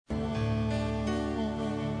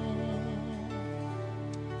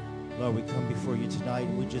Lord, we come before you tonight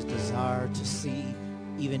and we just desire to see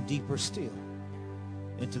even deeper still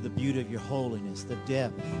into the beauty of your holiness, the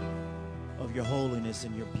depth of your holiness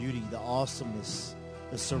and your beauty, the awesomeness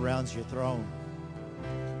that surrounds your throne.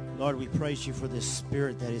 Lord, we praise you for this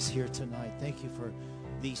spirit that is here tonight. Thank you for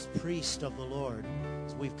these priests of the Lord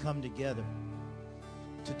as we've come together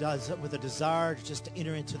with a desire just to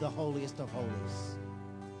enter into the holiest of holies.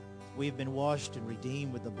 We have been washed and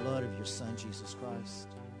redeemed with the blood of your Son, Jesus Christ.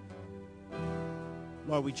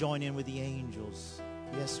 Lord, we join in with the angels.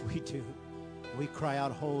 Yes, we do. We cry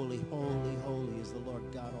out, holy, holy, holy is the Lord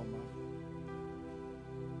God Almighty.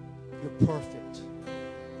 You're perfect.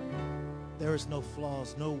 There is no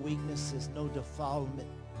flaws, no weaknesses, no defilement.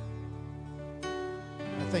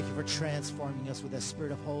 I thank you for transforming us with that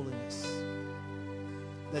spirit of holiness,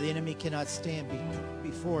 that the enemy cannot stand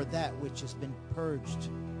before that which has been purged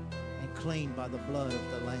and cleaned by the blood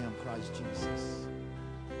of the Lamb, Christ Jesus.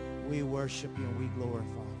 We worship you and we glorify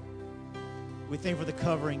you. We thank you for the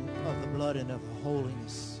covering of the blood and of the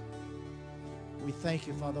holiness. We thank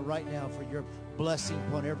you, Father, right now for your blessing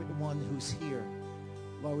upon everyone who's here.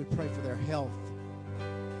 Lord, we pray for their health.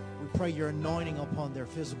 We pray your anointing upon their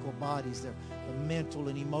physical bodies, their mental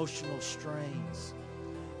and emotional strains.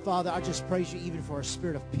 Father, I just praise you even for a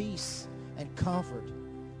spirit of peace and comfort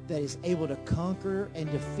that is able to conquer and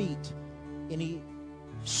defeat any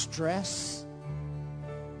stress,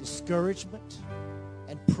 discouragement,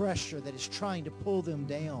 and pressure that is trying to pull them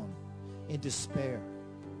down in despair.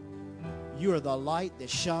 You are the light that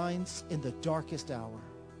shines in the darkest hour.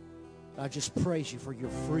 I just praise you for your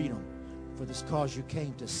freedom, for this cause you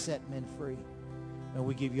came to set men free. And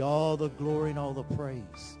we give you all the glory and all the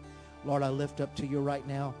praise. Lord, I lift up to you right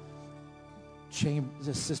now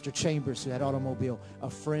Sister Chambers, who had automobile, a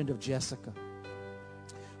friend of Jessica.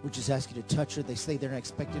 We just ask you to touch her. They say they're not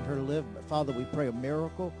expecting her to live, but Father, we pray a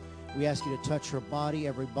miracle. We ask you to touch her body,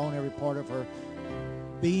 every bone, every part of her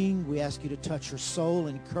being. We ask you to touch her soul,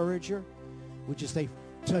 encourage her. We just say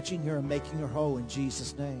touching her and making her whole in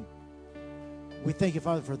Jesus' name. We thank you,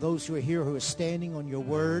 Father, for those who are here who are standing on your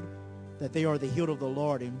word, that they are the healed of the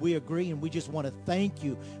Lord. And we agree, and we just want to thank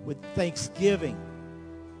you with thanksgiving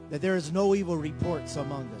that there is no evil reports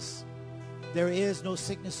among us. There is no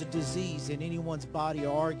sickness or disease in anyone's body or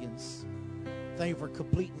organs. Thank you for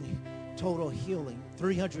complete and total healing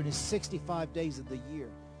 365 days of the year.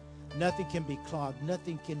 Nothing can be clogged.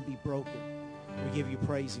 Nothing can be broken. We give you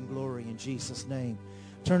praise and glory in Jesus' name.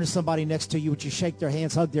 Turn to somebody next to you. Would you shake their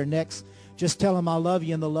hands, hug their necks? Just tell them I love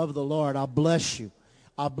you in the love of the Lord. I'll bless you.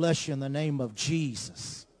 I'll bless you in the name of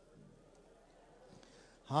Jesus.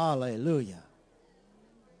 Hallelujah.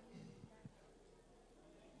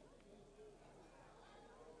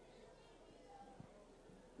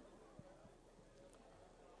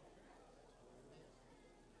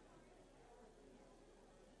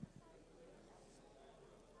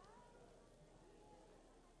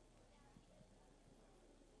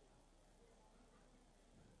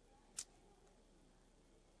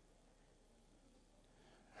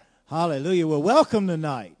 Hallelujah. Well, welcome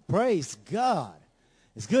tonight. Praise God.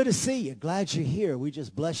 It's good to see you. Glad you're here. We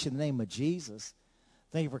just bless you in the name of Jesus.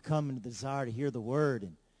 Thank you for coming to the desire to hear the word.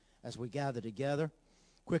 And as we gather together,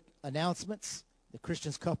 quick announcements. The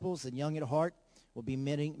Christians couples and Young at Heart will be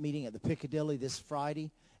meeting at the Piccadilly this Friday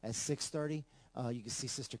at 6:30. You can see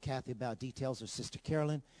Sister Kathy about details, or Sister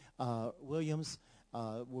Carolyn Williams.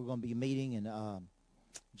 We're going to be meeting and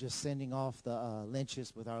just sending off the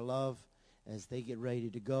Lynches with our love as they get ready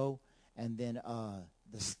to go. And then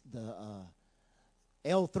the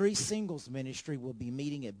L3 Singles Ministry will be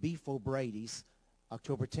meeting at Beef O'Brady's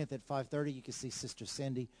October 10th at 5:30. You can see Sister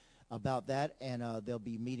Cindy about that, and they'll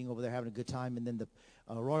be meeting over there having a good time. And then the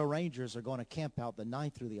Royal Rangers are going to camp out the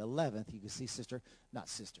 9th through the 11th. You can see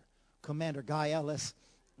Commander Guy Ellis.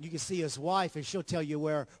 You can see his wife, and she'll tell you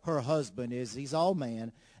where her husband is. He's all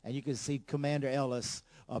man. And you can see Commander Ellis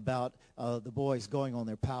about the boys going on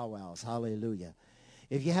their powwows. Hallelujah.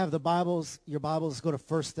 If you have your Bibles, go to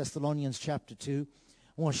 1 Thessalonians chapter 2.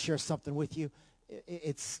 I want to share something with you.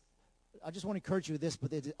 I just want to encourage you with this,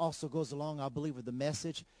 but it also goes along, I believe, with the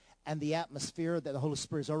message and the atmosphere that the Holy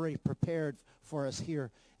Spirit has already prepared for us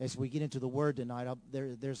here as we get into the Word tonight.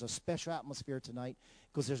 There's a special atmosphere tonight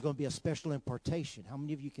because there's going to be a special impartation. How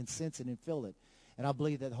many of you can sense it and feel it? And I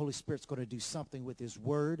believe that the Holy Spirit's going to do something with His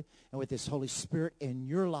Word and with His Holy Spirit in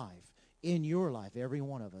your life, every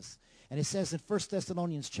one of us. And it says in 1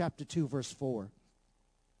 Thessalonians chapter 2, verse 4,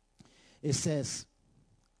 it says,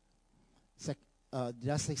 did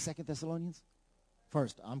I say 2 Thessalonians?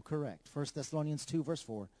 First, I'm correct. 1 Thessalonians 2, verse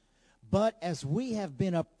 4. But as we have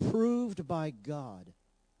been approved by God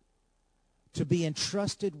to be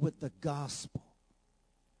entrusted with the gospel.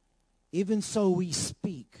 Even so we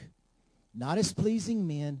speak, not as pleasing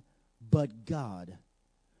men, but God,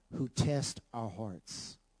 who tests our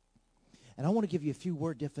hearts. And I want to give you a few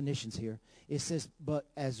word definitions here. It says, but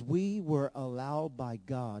as we were allowed by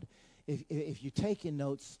God. If you're taking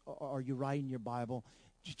notes or you're writing your Bible,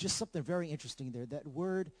 just something very interesting there. That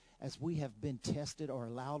word, as we have been tested or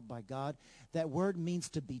allowed by God, that word means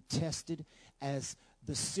to be tested as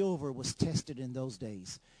the silver was tested in those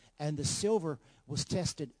days. And the silver was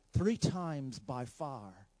tested 3 times by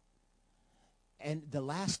fire. And the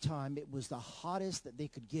last time, it was the hottest that they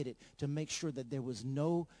could get it to make sure that there was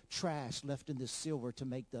no trash left in the silver to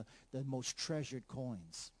make the most treasured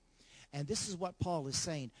coins. And this is what Paul is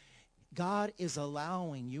saying. God is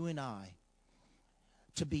allowing you and I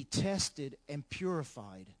to be tested and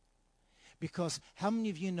purified. Because how many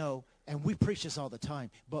of you know, and we preach this all the time,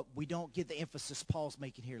 but we don't get the emphasis Paul's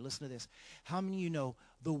making here. Listen to this. How many of you know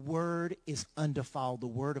the word is undefiled? The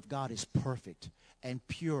word of God is perfect and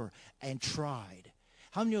pure and tried.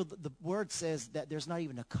 How many of you know the word says that there's not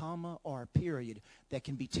even a comma or a period that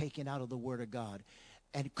can be taken out of the word of God?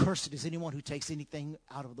 And cursed is anyone who takes anything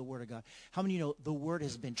out of the word of God. How many of you know the word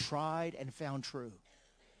has been tried and found true?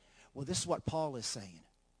 Well, this is what Paul is saying.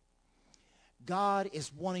 God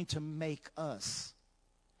is wanting to make us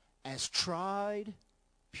as tried,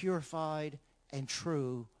 purified, and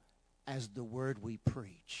true as the word we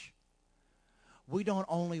preach. We don't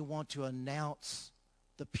only want to announce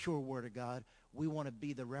the pure word of God. We want to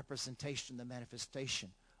be the representation, the manifestation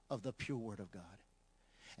of the pure word of God.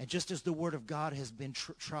 And just as the word of God has been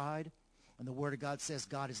tried, and the word of God says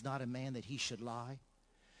God is not a man that he should lie,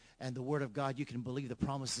 and the word of God, you can believe the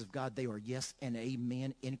promises of God, they are yes and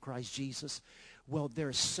amen in Christ Jesus. Well,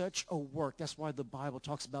 there's such a work. That's why the Bible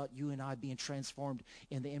talks about you and I being transformed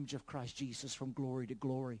in the image of Christ Jesus from glory to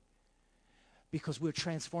glory. Because we're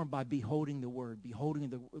transformed by beholding the word, beholding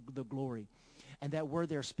the glory. And that word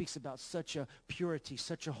there speaks about such a purity,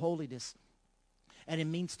 such a holiness. And it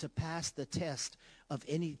means to pass the test of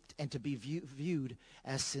any, and to be viewed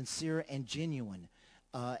as sincere and genuine.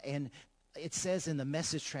 And it says in the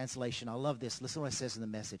Message translation, I love this. Listen to what it says in the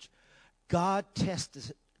Message. God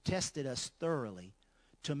tested us thoroughly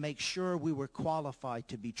to make sure we were qualified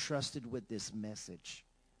to be trusted with this message.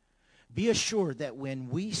 Be assured that when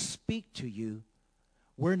we speak to you,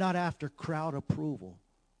 we're not after crowd approval,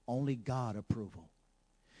 only God approval.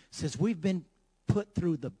 Since we've been put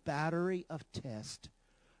through the battery of tests,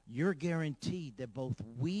 you're guaranteed that both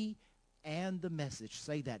we and the message,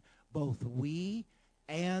 say that, both we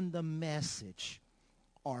and the message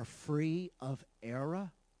are free of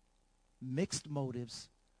error, mixed motives,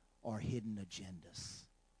 or hidden agendas.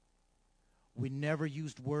 We never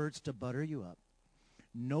used words to butter you up.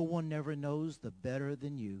 No one never knows the better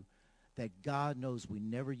than you that God knows we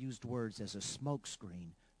never used words as a smokescreen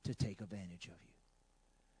to take advantage of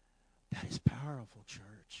you. That is powerful,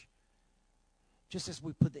 church. Just as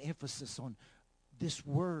we put the emphasis on this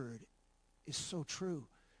word is so true.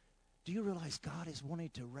 Do you realize God is wanting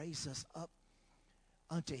to raise us up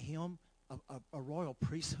unto him, a royal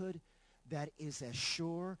priesthood that is as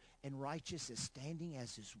sure and righteous as standing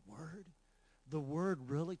as his word? The word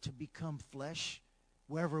really to become flesh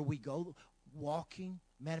wherever we go, walking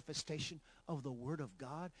manifestation of the word of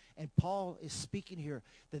God. And Paul is speaking here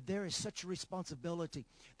that there is such a responsibility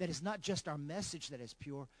that it's not just our message that is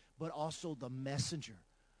pure, but also the messenger,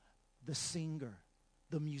 the singer,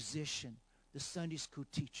 the musician, the Sunday school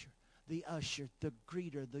teacher, the usher, the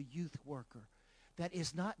greeter, the youth worker. That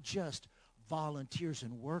is not just volunteers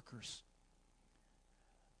and workers.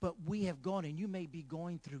 But we have gone, and you may be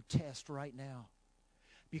going through tests right now,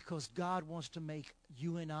 because God wants to make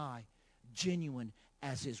you and I genuine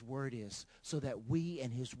as his word is, so that we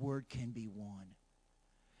and his word can be one.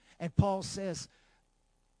 And Paul says,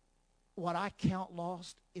 what I count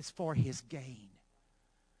lost is for his gain.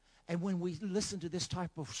 And when we listen to this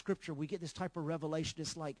type of scripture, we get this type of revelation.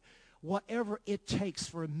 It's like, whatever it takes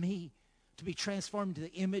for me to be transformed into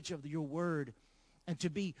the image of your word and to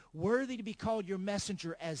be worthy to be called your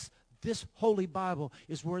messenger, as this holy Bible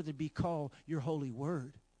is worthy to be called your holy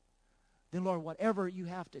word. Then, Lord, whatever you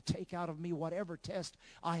have to take out of me, whatever test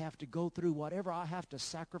I have to go through, whatever I have to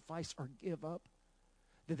sacrifice or give up,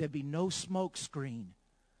 that there be no smoke screen,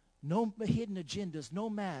 no hidden agendas, no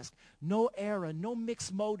mask, no error, no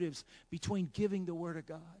mixed motives between giving the word of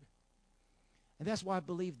God. And that's why I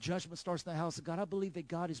believe judgment starts in the house of God. I believe that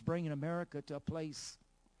God is bringing America to a place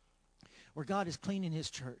where God is cleaning his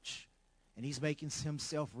church, and he's making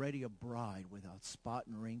himself ready a bride without spot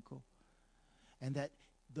and wrinkle, and that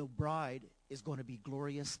the bride is going to be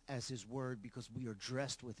glorious as his word, because we are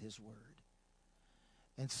dressed with his word.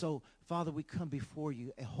 And so, Father, we come before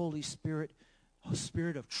you, a Holy Spirit, a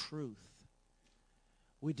Spirit of truth.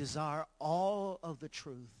 We desire all of the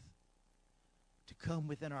truth to come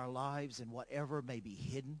within our lives, and whatever may be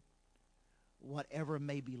hidden, whatever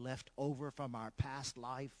may be left over from our past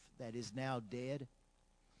life that is now dead,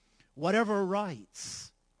 whatever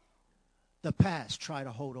rights the past try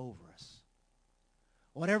to hold over us,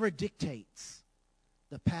 whatever dictates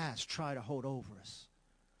the past try to hold over us,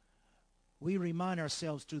 we remind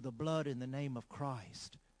ourselves through the blood in the name of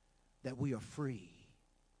Christ that we are free,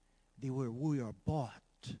 that we are bought,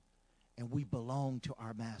 and we belong to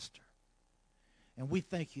our Master. And we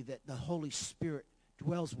thank you that the Holy Spirit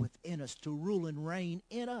dwells within us to rule and reign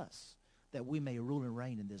in us, that we may rule and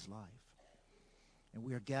reign in this life. And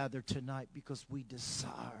we are gathered tonight because we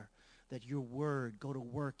desire that your word go to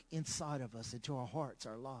work inside of us, into our hearts,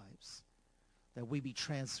 our lives, that we be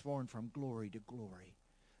transformed from glory to glory,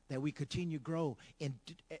 that we continue to grow in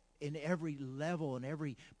every level and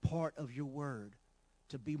every part of your word,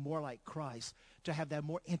 to be more like Christ, to have that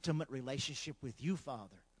more intimate relationship with you,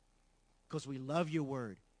 Father, because we love your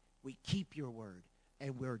word, we keep your word,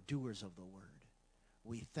 and we're doers of the word.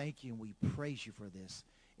 We thank you and we praise you for this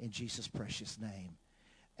in Jesus' precious name.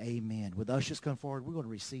 Amen. With ushers come forward, we're going to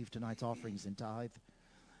receive tonight's offerings and tithe.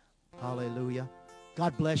 Hallelujah.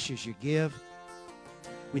 God bless you as you give.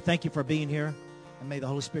 We thank you for being here, and may the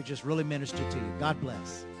Holy Spirit just really minister to you. God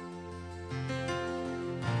bless.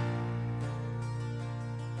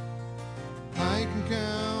 I can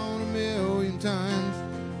count 1,000,000 times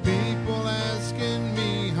people asking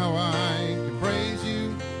me how I can praise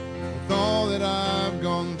you with all that I've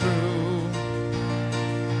gone through.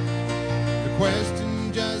 The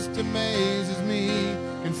question just amazes me.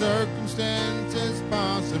 Can circumstances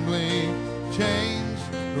possibly change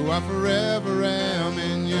who I forever am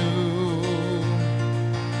in you?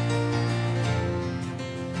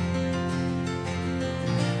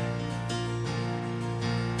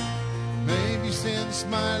 Since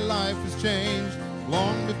my life has changed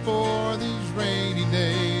long before these rainy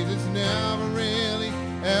days, it's never really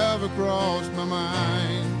ever crossed my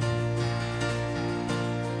mind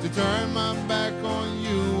to turn my back on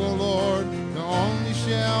you, oh Lord, the only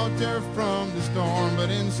shelter from the storm. But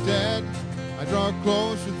instead I draw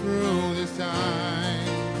closer through this time.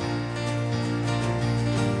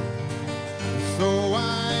 So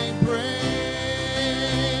I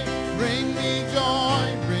pray, bring me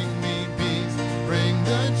joy, bring me peace, bring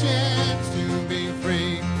the chance to be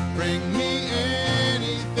free. Bring me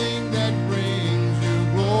anything that brings you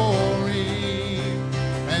glory.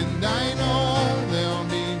 And I know there'll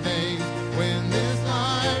be days when this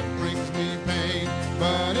life brings me pain.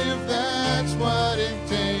 But if that's what it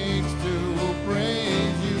takes to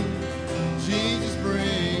praise you, Jesus,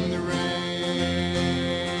 bring the rain.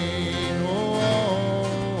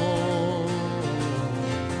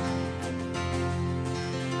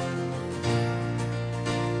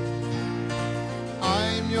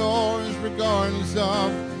 Yours regardless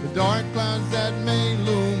of the dark clouds that may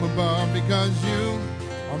loom above, because you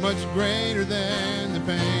are much greater than the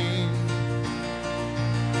pain.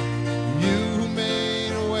 You who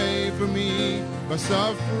made a way for me by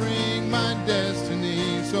suffering my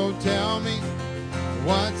destiny. So tell me,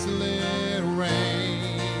 what's a little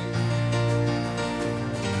rain?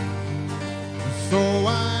 So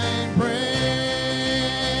I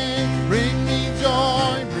pray, bring me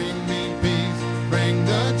joy, bring me peace, bring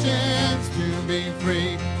the chance to be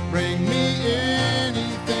free. Bring me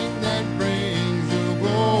anything that brings you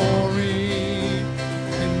glory.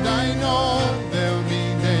 And I know there'll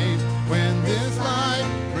be days when this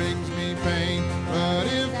life brings me pain. But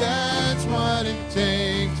if that's what it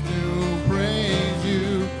takes to praise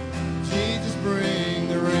you, Jesus, bring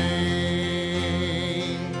the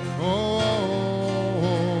rain. Oh,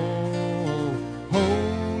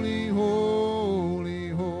 holy, holy,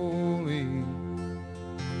 holy.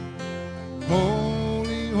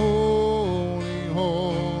 Holy, holy,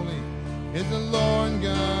 holy is the Lord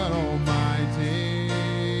God Almighty.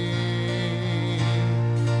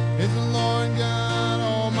 Is the Lord God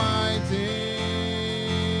Almighty.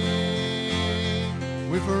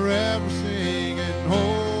 We forever singing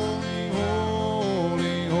holy,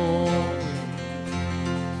 holy, holy.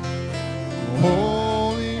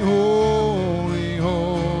 Holy, holy,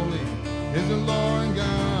 holy is the Lord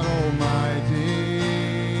God Almighty.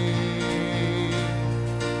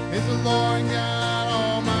 Is the Lord God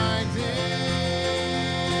Almighty.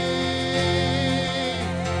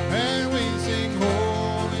 And we sing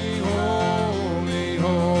holy, holy,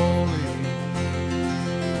 holy.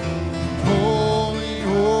 Holy,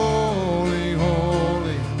 holy,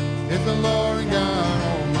 holy is the Lord God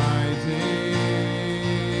Almighty.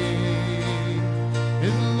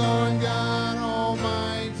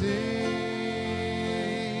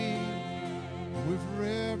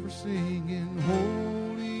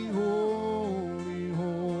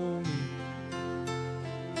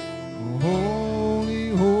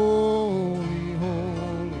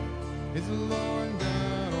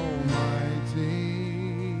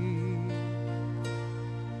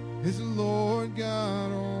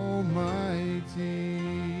 Almighty.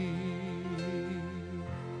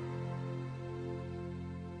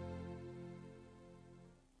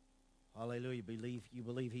 Hallelujah. You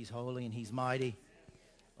believe he's holy and he's mighty?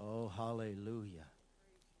 Oh, hallelujah.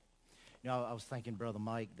 You know, I was thinking, Brother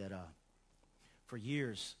Mike, that for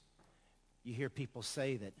years you hear people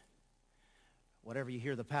say that whatever you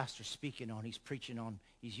hear the pastor speaking on,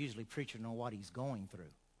 he's usually preaching on what he's going through.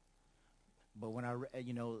 But when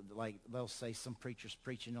like they'll say some preacher's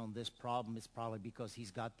preaching on this problem, it's probably because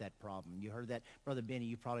he's got that problem. You heard that? Brother Benny,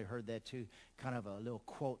 you probably heard that too. Kind of a little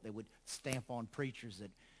quote that would stamp on preachers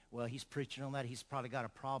that, well, he's preaching on that. He's probably got a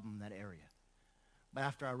problem in that area. But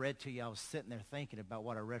after I read to you, I was sitting there thinking about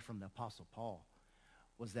what I read from the Apostle Paul,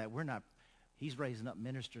 was that he's raising up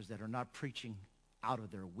ministers that are not preaching out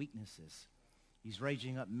of their weaknesses. He's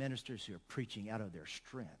raising up ministers who are preaching out of their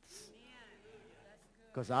strengths.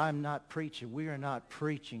 Because we are not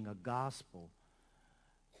preaching a gospel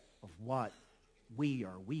of what we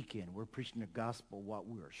are weak in. We're preaching the gospel of what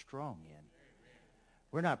we are strong in.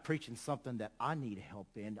 We're not preaching something that I need help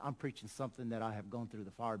in. I'm preaching something that I have gone through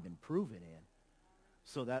the fire, been proven in.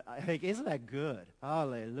 So that, I think, isn't that good?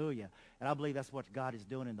 Hallelujah. And I believe that's what God is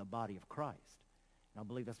doing in the body of Christ. And I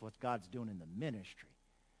believe that's what God's doing in the ministry.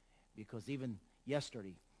 Because even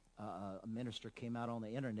yesterday, a minister came out on the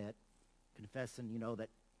internet confessing, that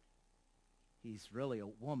he's really a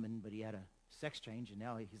woman, but he had a sex change, and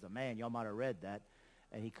now he's a man. Y'all might have read that.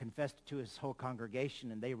 And he confessed it to his whole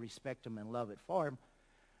congregation, and they respect him and love it for him.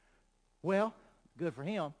 Well, good for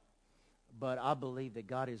him. But I believe that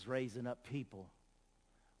God is raising up people.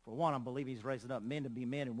 For one, I believe he's raising up men to be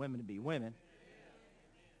men and women to be women.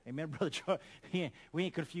 Amen, Brother Charlie. We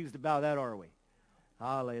ain't confused about that, are we?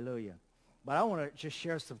 Hallelujah. But I want to just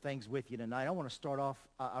share some things with you tonight. I want to start off.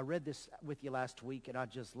 I read this with you last week, and I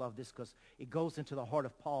just love this because it goes into the heart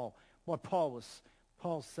of Paul. Boy, Paul's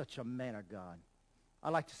such a man of God.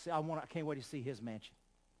 I can't wait to see his mansion.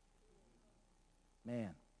 Man.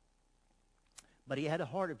 But he had a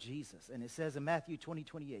heart of Jesus. And it says in Matthew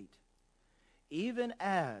 20:28, even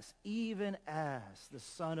as the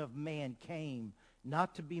Son of Man came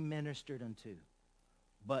not to be ministered unto,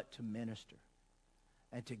 but to minister,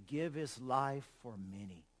 and to give his life for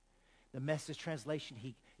many. The Message translation,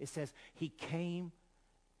 it says, he came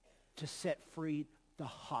to set free the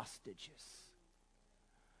hostages.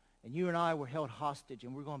 And you and I were held hostage,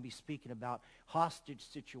 and we're going to be speaking about hostage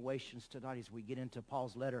situations tonight as we get into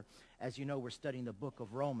Paul's letter. As you know, we're studying the book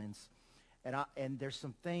of Romans. And there's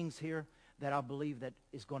some things here that I believe that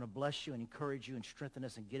is going to bless you and encourage you and strengthen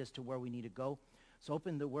us and get us to where we need to go. So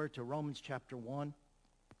open the word to Romans chapter 1.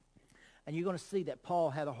 And you're going to see that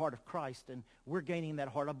Paul had a heart of Christ, and we're gaining that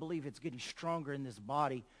heart. I believe it's getting stronger in this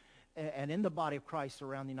body and in the body of Christ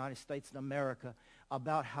around the United States and America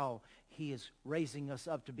about how he is raising us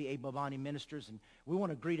up to be able-bodied ministers. And we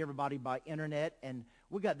want to greet everybody by internet. And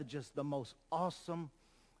we got just the most awesome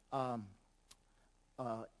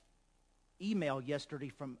email yesterday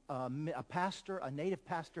from a native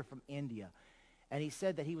pastor from India. And he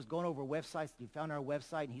said that he was going over websites, and he found our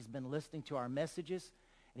website, and he's been listening to our messages.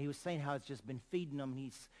 And he was saying how it's just been feeding him.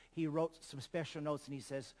 He wrote some special notes, and he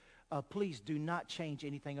says, please do not change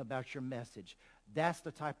anything about your message. That's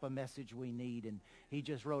the type of message we need. And he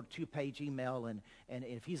just wrote a 2-page email, and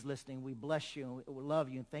if he's listening, we bless you, and we love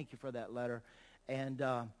you, and thank you for that letter. And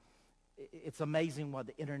it's amazing what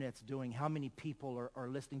the Internet's doing, how many people are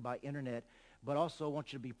listening by Internet. But also I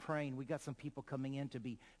want you to be praying. We got some people coming in to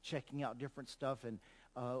be checking out different stuff, and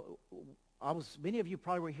many of you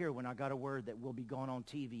probably were here when I got a word that we'll be going on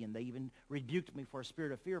TV, and they even rebuked me for a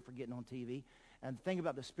spirit of fear for getting on TV. And the thing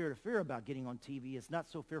about the spirit of fear about getting on TV is not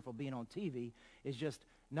so fearful being on TV, it's just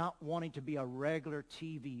not wanting to be a regular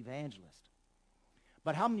TV evangelist.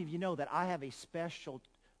 But how many of you know that I have a special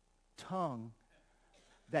tongue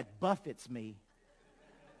that buffets me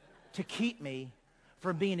to keep me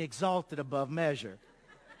from being exalted above measure?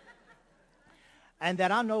 And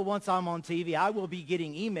that I know once I'm on TV, I will be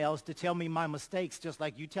getting emails to tell me my mistakes just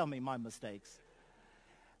like you tell me my mistakes.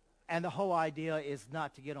 And the whole idea is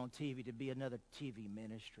not to get on TV to be another TV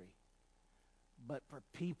ministry, but for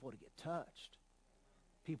people to get touched,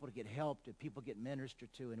 people to get helped, and people get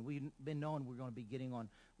ministered to. And we've been knowing we're going to be getting on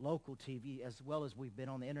local TV as well as we've been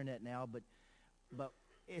on the internet now, but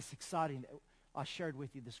it's exciting. I shared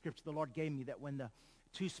with you the scripture the Lord gave me that when the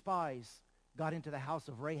 2 spies got into the house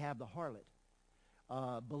of Rahab the harlot,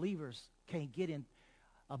 believers can't get in.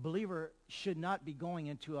 A believer should not be going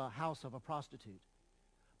into a house of a prostitute.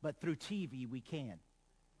 But through TV, we can.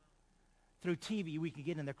 Through TV, we can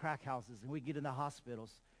get in the crack houses, and we get in the hospitals.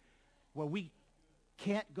 Where we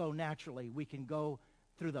can't go naturally, we can go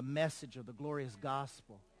through the message of the glorious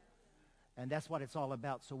gospel. And that's what it's all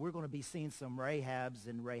about. So we're going to be seeing some Rahabs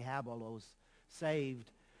and Rahabolos saved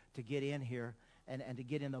to get in here and to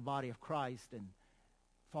get in the body of Christ and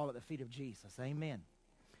fall at the feet of Jesus. Amen.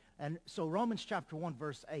 And so Romans chapter 1,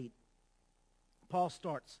 verse 8, Paul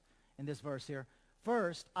starts in this verse here.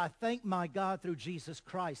 First, I thank my God through Jesus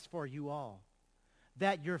Christ for you all,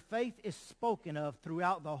 that your faith is spoken of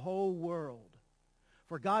throughout the whole world.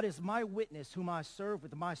 For God is my witness, whom I serve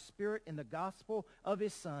with my spirit in the gospel of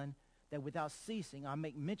his Son, that without ceasing I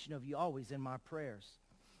make mention of you always in my prayers,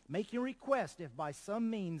 making request if by some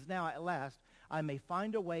means now at last I may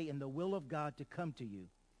find a way in the will of God to come to you.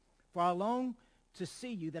 For I long to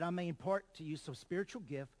see you, that I may impart to you some spiritual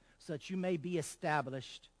gift, so that you may be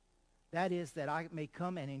established. That is, that I may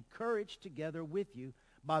come and encourage together with you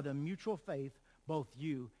by the mutual faith, both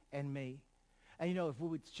you and me. And you know, if we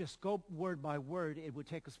would just go word by word, it would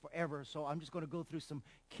take us forever. So I'm just going to go through some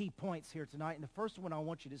key points here tonight. And the first one I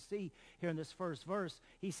want you to see here in this first verse,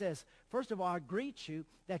 he says, first of all, I greet you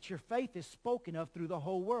that your faith is spoken of through the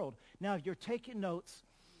whole world. Now, if you're taking notes,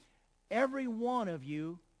 every one of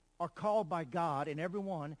you are called by God, and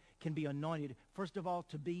everyone can be anointed, first of all,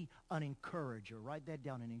 to be an encourager. Write that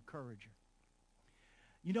down, an encourager.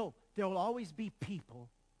 You know, there will always be people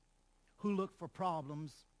who look for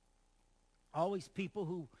problems, always people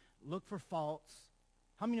who look for faults.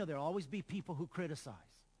 How many know there will always be people who criticize?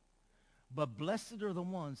 But blessed are the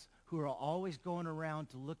ones who are always going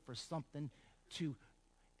around to look for something to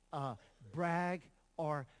brag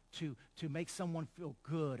or to make someone feel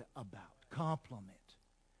good about, compliment.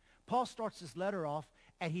 Paul starts his letter off,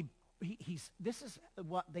 and this is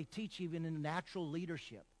what they teach even in natural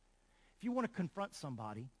leadership. If you want to confront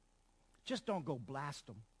somebody, just don't go blast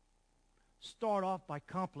them. Start off by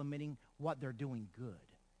complimenting what they're doing good.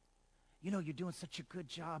 You know, you're doing such a good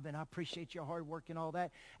job, and I appreciate your hard work and all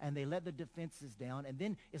that. And they let the defenses down. And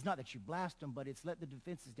then it's not that you blast them, but it's let the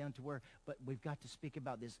defenses down to where, but we've got to speak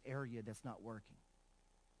about this area that's not working.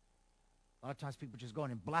 A lot of times people just go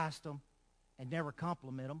in and blast them and never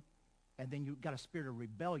compliment them. And then you've got a spirit of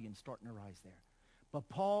rebellion starting to rise there. But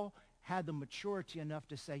Paul had the maturity enough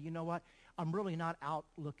to say, you know what? I'm really not out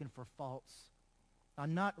looking for faults.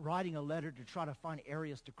 I'm not writing a letter to try to find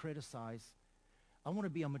areas to criticize. I want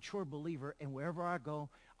to be a mature believer, and wherever I go,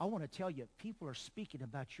 I want to tell you, people are speaking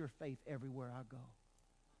about your faith everywhere I go.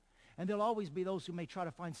 And there'll always be those who may try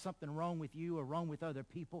to find something wrong with you or wrong with other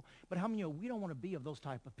people. But how many of you know we don't want to be of those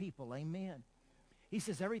type of people? Amen. He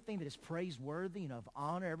says everything that is praiseworthy and of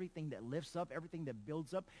honor, everything that lifts up, everything that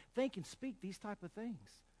builds up, think and speak these type of things.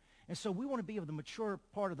 And so we want to be of the mature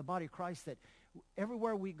part of the body of Christ, that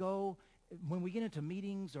everywhere we go, when we get into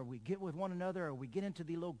meetings or we get with one another or we get into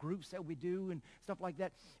the little groups that we do and stuff like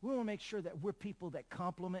that, we want to make sure that we're people that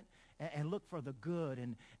compliment and look for the good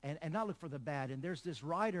and not look for the bad. And there's this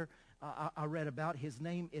writer I read about. His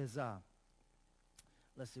name is,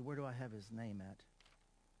 let's see, where do I have his name at?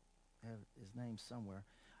 I have his name somewhere.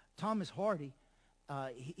 Thomas Hardy.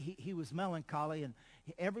 He was melancholy, and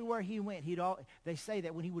everywhere he went, they say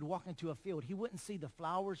that when he would walk into a field, he wouldn't see the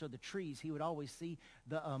flowers or the trees. He would always see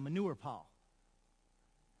the manure pile.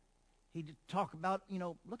 He'd talk about, you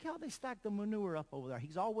know, look how they stack the manure up over there.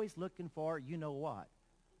 He's always looking for you know what.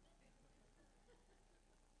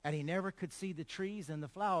 And he never could see the trees and the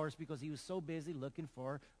flowers because he was so busy looking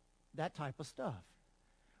for that type of stuff.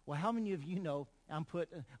 Well, how many of you know, I'm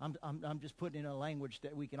just putting in a language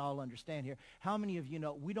that we can all understand here. How many of you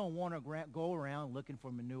know we don't want to go around looking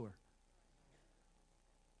for manure?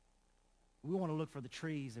 We want to look for the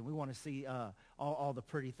trees, and we want to see all the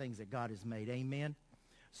pretty things that God has made. Amen?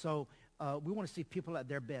 So we want to see people at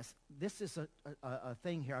their best. This is a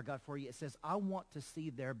thing here I got for you. It says, I want to see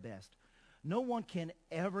their best. No one can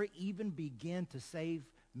ever even begin to save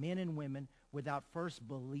men and women without first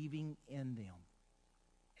believing in them.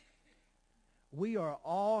 We are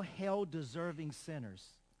all hell-deserving sinners,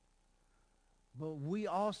 but we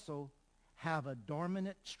also have a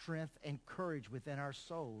dormant strength and courage within our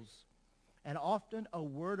souls, and often a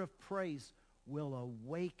word of praise will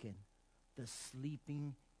awaken the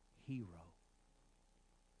sleeping hero.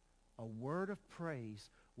 A word of praise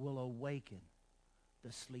will awaken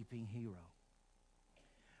the sleeping hero.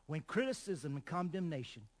 When criticism and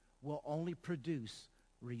condemnation will only produce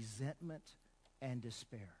resentment and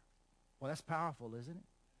despair. Well, that's powerful, isn't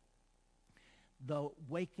it?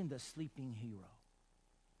 Awaken the sleeping hero.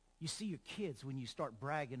 You see your kids when you start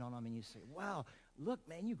bragging on them and you say, wow, look,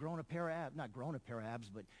 man, you've grown a pair of abs. Not grown a pair of abs,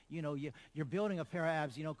 but, you know, you're building a pair of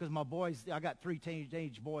abs, you know, because my boys, I got 3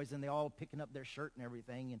 teenage boys, and they all picking up their shirt and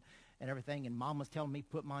everything, and mama's telling me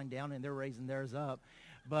put mine down, and they're raising theirs up.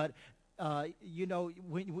 But When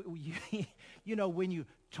you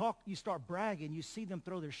talk, you start bragging, you see them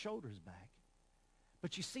throw their shoulders back.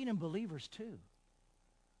 But you see it in believers too.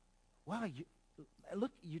 Wow,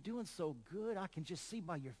 look, you're doing so good. I can just see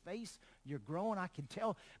by your face you're growing. I can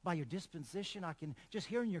tell by your disposition. I can just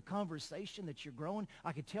hear in your conversation that you're growing.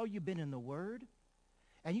 I can tell you've been in the Word.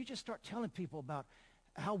 And you just start telling people about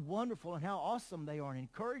how wonderful and how awesome they are and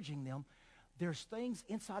encouraging them. There's things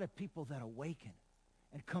inside of people that awaken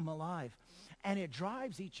and come alive. And it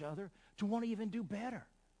drives each other to want to even do better.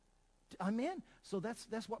 Amen? So that's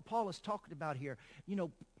what Paul is talking about here.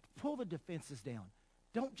 Pull the defenses down.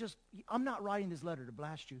 I'm not writing this letter to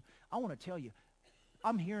blast you. I want to tell you,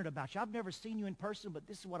 I'm hearing about you. I've never seen you in person, but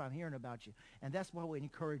this is what I'm hearing about you. And that's why we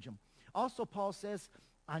encourage them. Also, Paul says,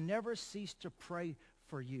 I never cease to pray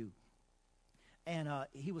for you. And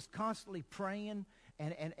he was constantly praying.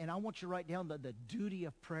 And I want you to write down the duty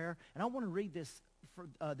of prayer. And I want to read this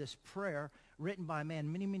prayer written by a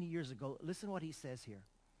man many, many years ago. Listen to what he says here.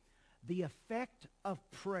 The effect of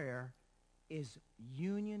prayer is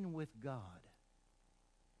union with God.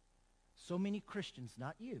 So many Christians,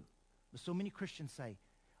 not you, but so many Christians say,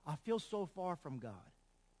 I feel so far from God.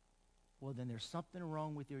 Well, then there's something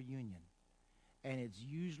wrong with your union. And it's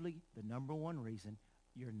usually the number one reason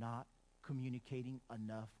you're not communicating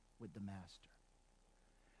enough with the Master.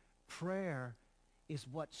 Prayer is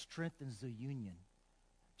what strengthens the union.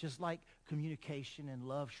 Just like communication and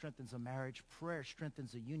love strengthens a marriage, prayer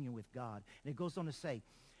strengthens a union with God. And it goes on to say,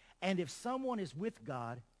 and if someone is with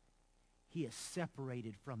God, he is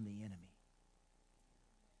separated from the enemy.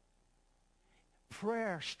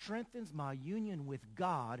 Prayer strengthens my union with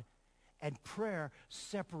God, and prayer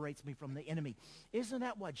separates me from the enemy. Isn't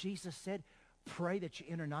that what Jesus said? Pray that you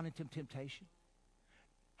enter not into temptation.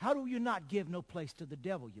 How do you not give no place to the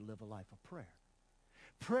devil? You live a life of prayer.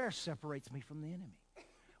 Prayer separates me from the enemy.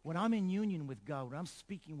 When I'm in union with God, when I'm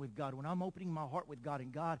speaking with God, when I'm opening my heart with God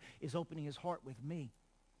and God is opening his heart with me,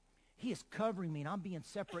 he is covering me and I'm being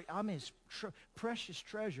separate. I'm his precious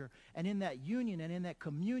treasure. And in that union and in that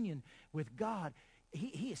communion with God,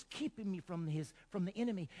 he is keeping me from the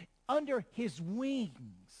enemy. Under his wings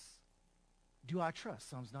do I trust.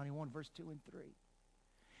 Psalms 91, verse 2 and 3.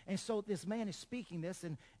 And so this man is speaking this,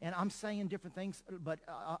 and I'm saying different things, but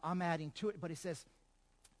I'm adding to it. But it says,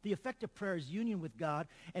 the effect of prayer is union with God,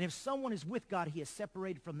 and if someone is with God, he is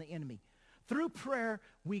separated from the enemy. Through prayer,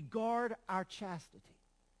 we guard our chastity,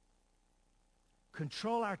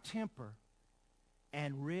 control our temper,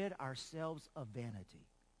 and rid ourselves of vanity.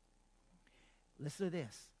 Listen to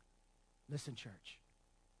this. Listen, church.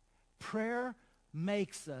 Prayer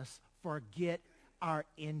makes us forget our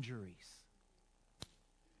injuries.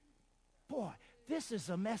 Boy, this is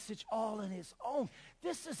a message all in its own.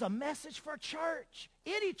 This is a message for church,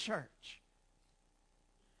 any church.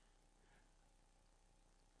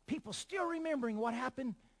 People still remembering what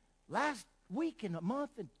happened last week and a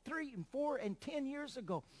month and 3 and 4 and 10 years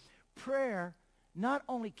ago. Prayer not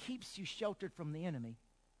only keeps you sheltered from the enemy,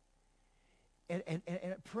 and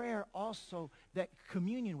prayer also, that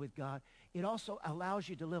communion with God, it also allows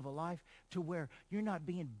you to live a life to where you're not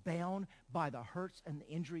being bound by the hurts and the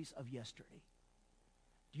injuries of yesterday.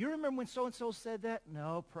 Do you remember when so-and-so said that?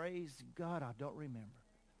 No, praise God, I don't remember.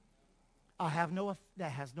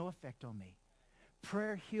 That has no effect on me.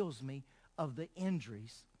 Prayer heals me of the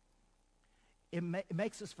injuries. It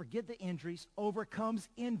makes us forget the injuries, overcomes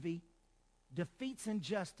envy, defeats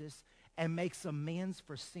injustice, and makes amends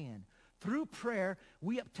for sin. Through prayer,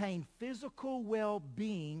 we obtain physical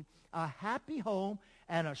well-being, a happy home,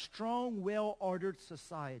 and a strong, well-ordered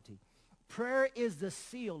society. Prayer is the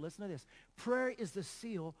seal. Listen to this. Prayer is the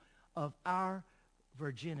seal of our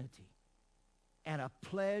virginity and a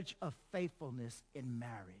pledge of faithfulness in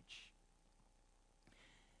marriage.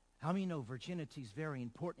 How many know virginity is very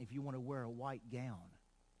important if you want to wear a white gown?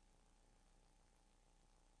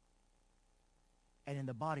 And in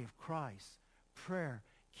the body of Christ, prayer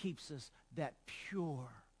keeps us that pure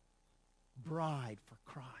bride for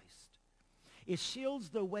Christ. It shields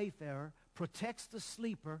the wayfarer, protects the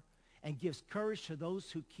sleeper, and gives courage to those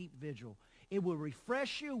who keep vigil. It will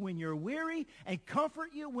refresh you when you're weary and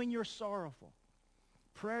comfort you when you're sorrowful.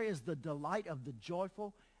 Prayer is the delight of the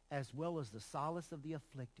joyful as well as the solace of the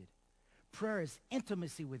afflicted. Prayer is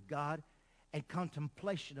intimacy with God and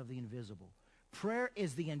contemplation of the invisible. Prayer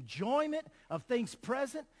is the enjoyment of things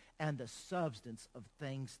present and the substance of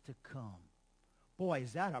things to come. Boy,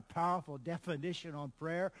 is that a powerful definition on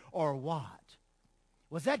prayer or what?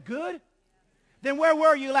 Was that good? Then where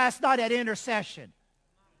were you last night at intercession?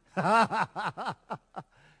 That's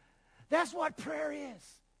what prayer is.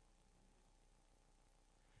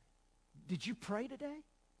 Did you pray today?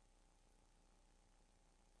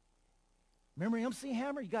 Remember MC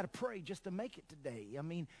Hammer? You got to pray just to make it today. I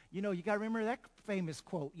mean, you got to remember that famous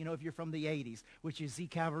quote, if you're from the 80s, which is Z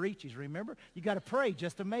Cavaricci's, remember? You got to pray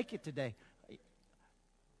just to make it today.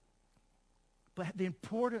 But the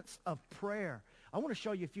importance of prayer. I want to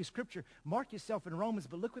show you a few scripture. Mark yourself in Romans,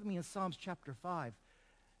 but look with me in Psalms chapter 5.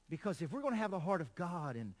 Because if we're going to have the heart of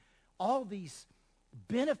God and all these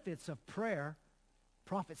benefits of prayer,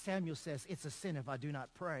 Prophet Samuel says, it's a sin if I do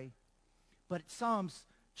not pray. But Psalms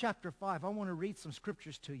chapter 5, I want to read some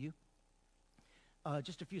scriptures to you.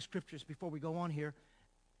 Just a few scriptures before we go on here.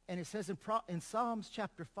 And it says in Psalms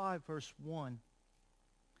chapter 5, verse 1,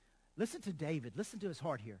 listen to David. Listen to his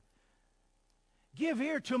heart here. Give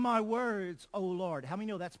ear to my words, O Lord. How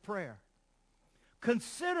many know that's prayer?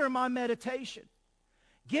 Consider my meditation.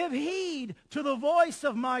 Give heed to the voice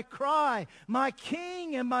of my cry, my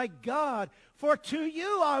King and my God, for to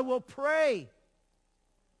you I will pray.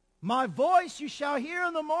 My voice you shall hear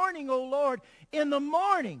in the morning, O Lord. In the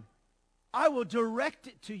morning I will direct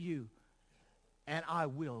it to you, and I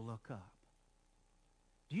will look up.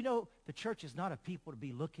 Do you know the church is not a people to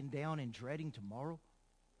be looking down and dreading tomorrow?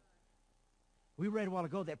 We read a while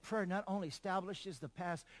ago that prayer not only establishes the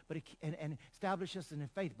past and establishes us in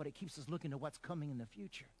faith, but it keeps us looking to what's coming in the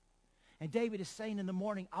future. And David is saying in the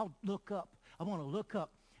morning, I'll look up. I want to look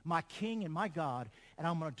up my King and my God, and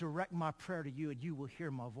I'm going to direct my prayer to you, and you will hear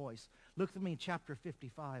my voice. Look with me in chapter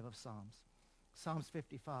 55 of Psalms. Psalms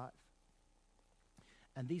 55.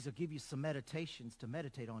 And these will give you some meditations to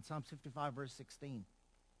meditate on. Psalms 55, verse 16.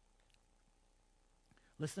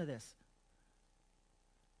 Listen to this.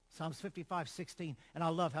 Psalms 55, 16, and I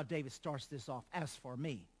love how David starts this off. As for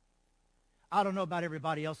me, I don't know about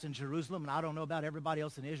everybody else in Jerusalem, and I don't know about everybody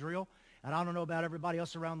else in Israel, and I don't know about everybody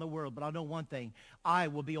else around the world, but I know one thing. I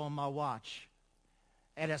will be on my watch.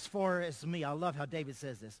 And as far as me, I love how David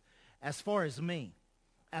says this. As far as me,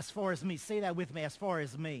 say that with me, as far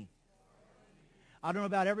as me. I don't know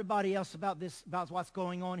about everybody else about what's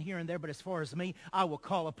going on here and there, but as far as me, I will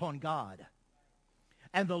call upon God.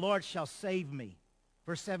 And the Lord shall save me.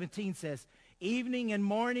 Verse 17 says, evening and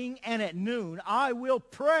morning and at noon, I will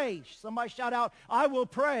pray. Somebody shout out, I will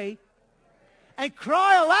pray. And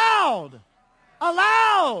cry aloud,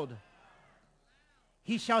 aloud.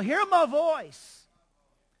 He shall hear my voice.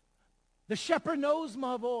 The shepherd knows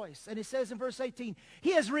my voice. And it says in verse 18,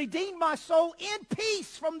 he has redeemed my soul in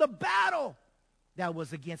peace from the battle that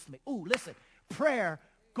was against me. Ooh, listen, prayer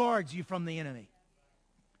guards you from the enemy.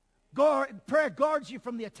 Prayer guards you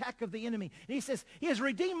from the attack of the enemy. And he says, he has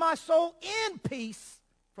redeemed my soul in peace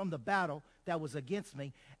from the battle that was against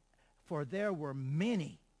me, for there were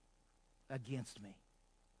many against me.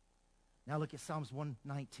 Now look at Psalms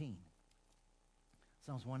 119.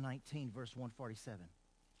 Psalms 119, verse 147.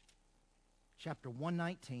 Chapter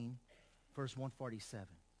 119, verse 147.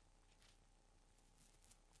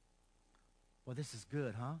 Well, this is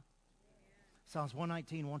good, huh? Psalms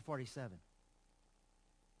 119, 147.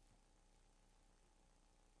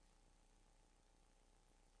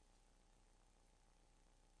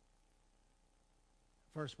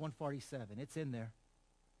 Verse 147. It's in there.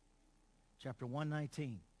 Chapter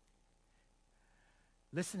 119.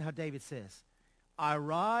 Listen how David says, I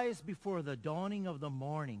rise before the dawning of the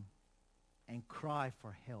morning and cry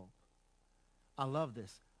for help. I love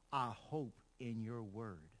this. I hope in your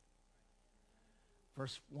word.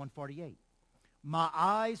 Verse 148. My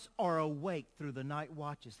eyes are awake through the night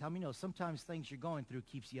watches. How many know sometimes things you're going through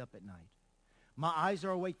keeps you up at night? My eyes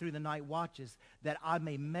are awake through the night watches that I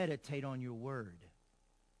may meditate on your word.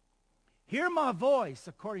 Hear my voice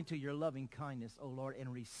according to your loving kindness, O Lord,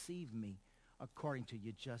 and receive me according to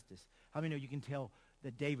your justice. How many know you can tell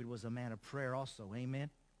that David was a man of prayer also? Amen.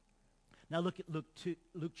 Now look at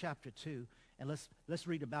Luke chapter 2, and let's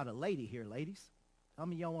read about a lady here, ladies. How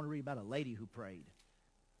many of y'all want to read about a lady who prayed?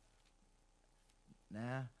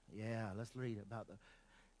 Nah? Yeah, let's read about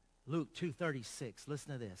Luke 2:36.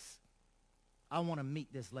 Listen to this. I want to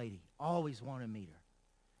meet this lady. Always want to meet her.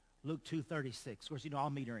 Luke 2:36. Of course, I'll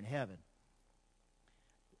meet her in heaven.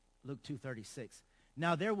 Luke 2:36.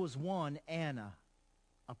 Now there was one, Anna,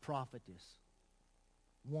 a prophetess.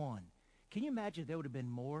 One. Can you imagine if there would have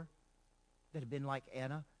been more that had been like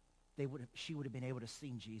Anna? She would have been able to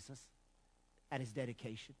see Jesus at his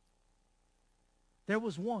dedication. There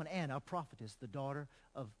was one, Anna, a prophetess, the daughter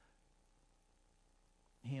of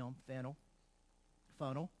Phanuel,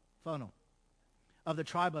 of the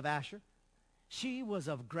tribe of Asher. She was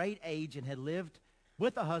of great age and had lived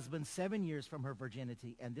with a husband 7 years from her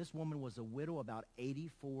virginity. And this woman was a widow about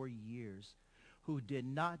 84 years who did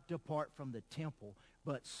not depart from the temple,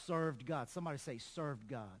 but served God. Somebody say, served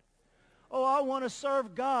God. Oh, I want to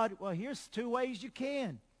serve God. Well, here's two ways you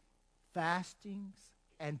can. fastings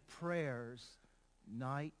and prayers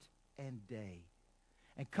night and day.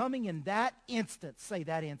 And coming in that instant, say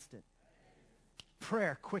that instant,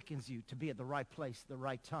 prayer quickens you to be at the right place at the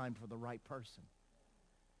right time for the right person.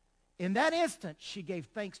 In that instant, she gave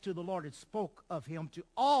thanks to the Lord and spoke of him to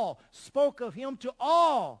all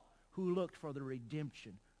who looked for the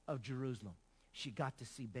redemption of Jerusalem. She got to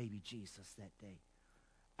see baby Jesus that day.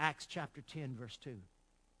 Acts chapter 10, verse 2.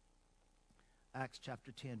 Acts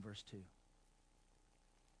chapter 10, verse 2.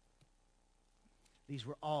 These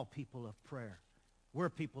were all people of prayer. We're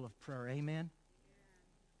people of prayer. Amen?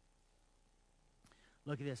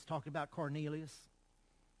 Look at this. Talking about Cornelius.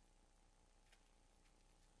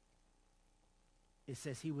 It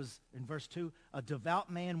says he was, in verse 2, a devout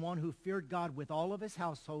man, one who feared God with all of his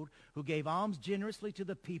household, who gave alms generously to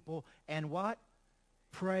the people, and what?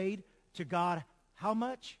 Prayed to God. How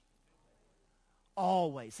much?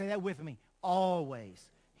 Always. Say that with me. Always.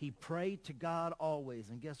 He prayed to God always.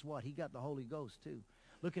 And guess what? He got the Holy Ghost too.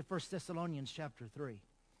 Look at 1 Thessalonians chapter 3.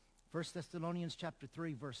 1 Thessalonians chapter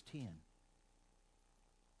 3, verse 10.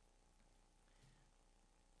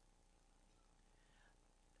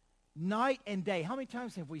 Night and day. How many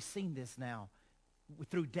times have we seen this now?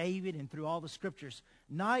 Through David and through all the scriptures.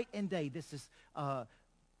 Night and day. This is 1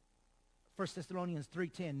 Thessalonians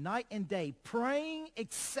 3:10. Night and day, praying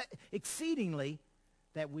exceedingly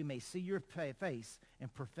that we may see your face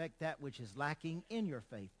and perfect that which is lacking in your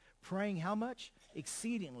faith. Praying how much?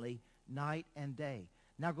 Exceedingly, night and day.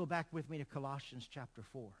 Now go back with me to Colossians chapter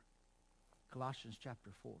 4. Colossians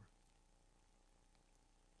chapter 4.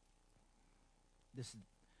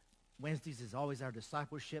 Wednesdays is always our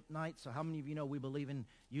discipleship night. So how many of you know we believe in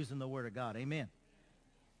using the Word of God? Amen.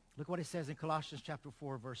 Look what it says in Colossians chapter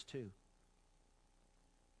 4, verse 2.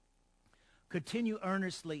 Continue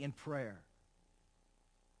earnestly in prayer.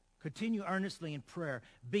 Continue earnestly in prayer,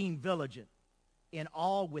 being vigilant in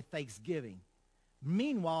all with thanksgiving.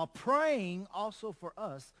 Meanwhile, praying also for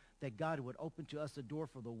us that God would open to us a door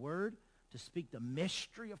for the Word to speak the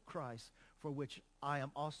mystery of Christ, for which I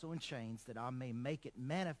am also in chains, that I may make it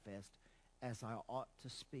manifest as I ought to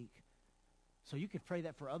speak. So you can pray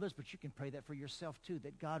that for others, but you can pray that for yourself too,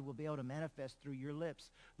 that God will be able to manifest through your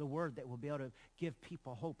lips the word that will be able to give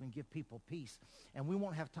people hope and give people peace. And we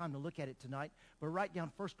won't have time to look at it tonight, but write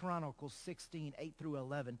down 1 Chronicles 16, 8 through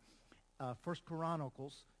 11. 1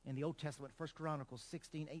 Chronicles in the Old Testament, 1 Chronicles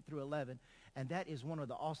 16, 8 through 11. And that is one of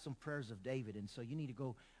the awesome prayers of David. And so you need to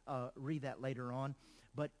go read that later on.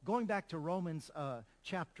 But going back to Romans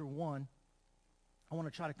chapter 1, I want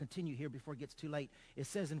to try to continue here before it gets too late. It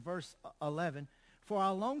says in verse 11, "For I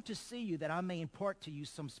long to see you, that I may impart to you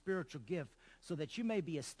some spiritual gift, so that you may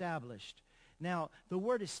be established." Now, the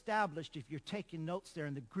word established, if you're taking notes there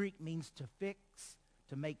in the Greek, means to fix,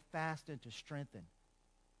 to make fast, and to strengthen.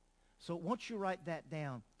 So once you write that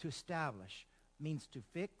down, to establish means to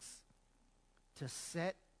fix, to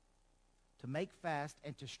set, to make fast,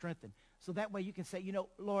 and to strengthen. So that way you can say, you know,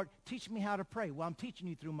 Lord, teach me how to pray. Well, I'm teaching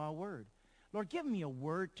you through my word. Lord, give me a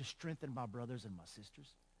word to strengthen my brothers and my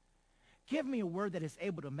sisters. Give me a word that is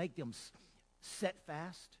able to make them set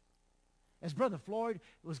fast. As Brother Floyd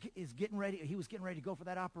was getting ready to go for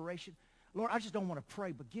that operation, Lord, I just don't want to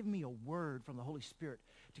pray, but give me a word from the Holy Spirit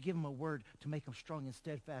to give him a word to make him strong and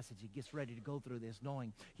steadfast as he gets ready to go through this,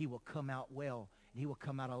 knowing he will come out well and he will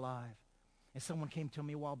come out alive. And someone came to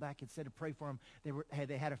me a while back and said to pray for him.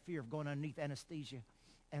 They had a fear of going underneath anesthesia.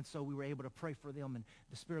 And so we were able to pray for them, and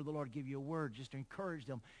the Spirit of the Lord give you a word just to encourage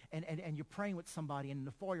them. And you're praying with somebody, and in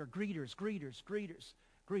the foyer, greeters,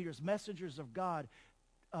 messengers of God,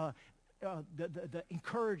 the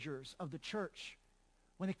encouragers of the church.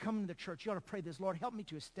 When they come into the church, you ought to pray this: Lord, help me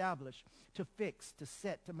to establish, to fix, to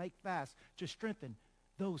set, to make fast, to strengthen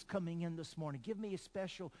those coming in this morning. Give me a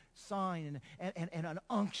special sign and an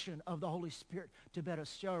unction of the Holy Spirit to better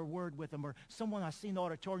share a word with them, or someone I see in the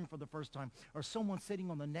auditorium for the first time, or someone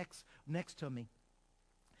sitting on the next to me.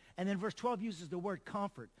 And then verse 12 uses the word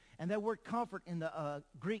comfort. And that word comfort in the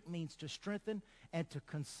Greek means to strengthen and to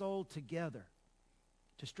console together.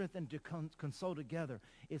 To strengthen, to console together.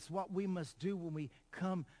 It's what we must do when we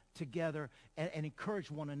come together and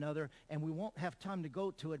encourage one another. And we won't have time to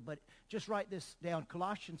go to it, but just write this down.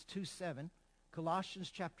 Colossians 2:7.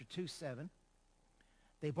 Colossians chapter 2:7.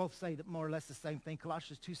 They both say that more or less the same thing.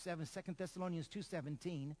 Colossians 2:7. 2 Thessalonians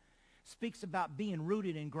 2:17 speaks about being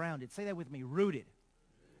rooted and grounded. Say that with me: rooted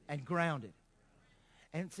and grounded.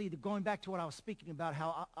 And see, going back to what I was speaking about,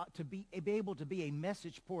 how to be able to be a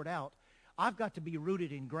message poured out, I've got to be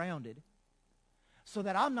rooted and grounded so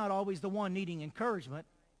that I'm not always the one needing encouragement,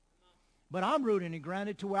 but I'm rooted and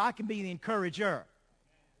grounded to where I can be the encourager.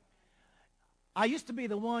 I used to be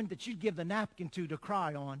the one that you'd give the napkin to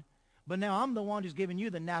cry on. But now I'm the one who's giving you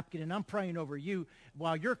the napkin, and I'm praying over you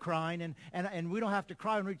while you're crying. And we don't have to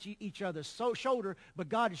cry on each other's shoulder, but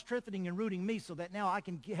God is strengthening and rooting me so that now I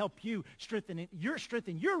can help you strengthen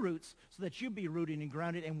your roots so that you be rooted and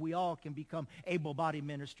grounded, and we all can become able-bodied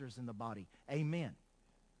ministers in the body. Amen.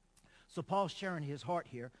 So Paul's sharing his heart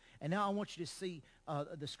here. And now I want you to see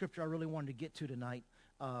the scripture I really wanted to get to tonight.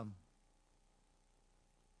 In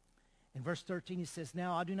verse 13, he says,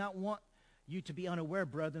 "Now I do not want you to be unaware,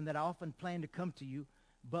 brethren, that I often planned to come to you,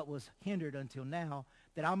 but was hindered until now,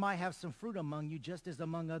 that I might have some fruit among you, just as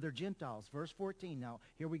among other Gentiles." Verse 14 now.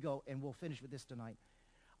 Here we go, and we'll finish with this tonight.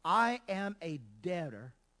 "I am a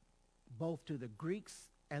debtor both to the Greeks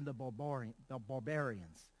and the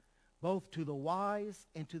barbarians, both to the wise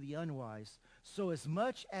and to the unwise. So as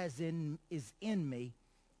much as is in me,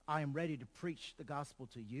 I am ready to preach the gospel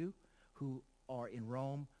to you who are in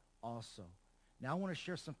Rome also." Now, I want to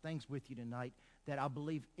share some things with you tonight that I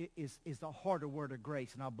believe is the harder word of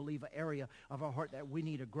grace, and I believe an area of our heart that we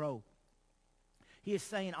need to grow. He is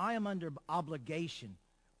saying, I am under obligation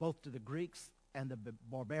both to the Greeks and the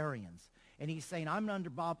barbarians. And he's saying, I am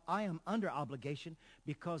under obligation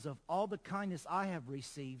because of all the kindness I have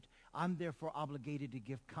received. I'm therefore obligated to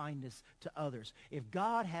give kindness to others.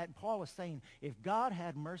 Paul is saying, if God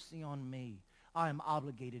had mercy on me, I am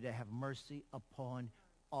obligated to have mercy upon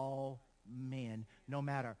all men, no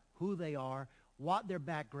matter who they are, what their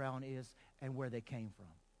background is, and where they came from.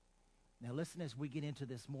 Now listen, as we get into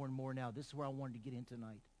this more and more now, this is where I wanted to get in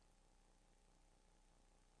tonight.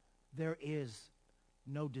 There is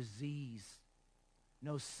no disease,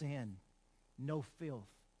 no sin, no filth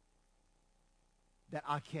that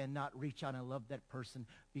I cannot reach out and love that person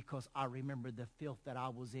because I remember the filth that I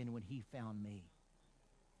was in when he found me.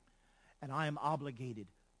 And I am obligated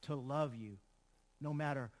to love you no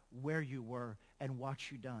matter where you were and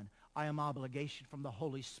what you done. I am obligation from the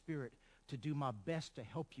Holy Spirit to do my best to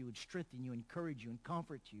help you and strengthen you, encourage you and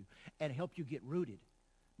comfort you and help you get rooted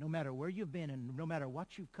no matter where you've been and no matter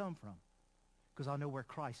what you've come from, because I know where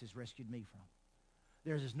Christ has rescued me from.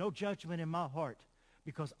 There is no judgment in my heart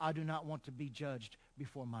because I do not want to be judged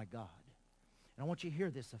before my God. And I want you to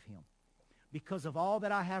hear this of him. Because of all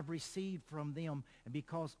that I have received from them and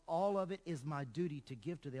because all of it is my duty to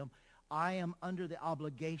give to them, I am under the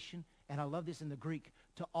obligation, and I love this in the Greek,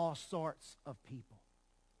 to all sorts of people.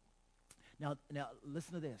 Now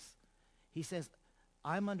listen to this. He says,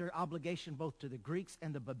 I'm under obligation both to the Greeks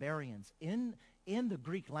and the barbarians. In the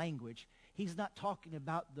Greek language, he's not talking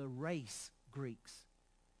about the race Greeks.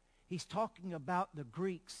 He's talking about the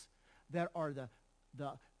Greeks that are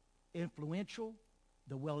the influential,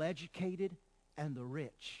 the well-educated, and the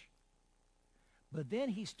rich. But then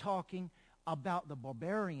he's talking about the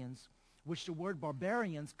barbarians, which the word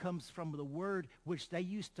barbarians comes from the word which they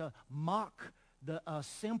used to mock the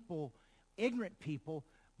simple, ignorant people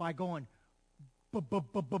by going,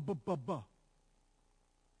 ba-ba-ba-ba-ba-ba-ba.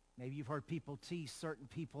 Maybe you've heard people tease certain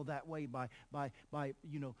people that way by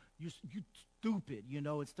you stupid,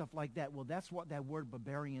 and stuff like that. Well, that's what that word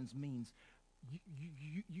barbarians means.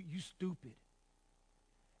 You stupid.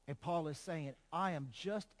 And Paul is saying, I am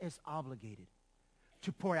just as obligated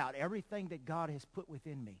to pour out everything that God has put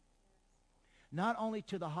within me. Not only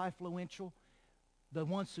to the high-influential, the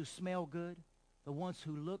ones who smell good, the ones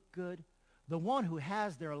who look good, the one who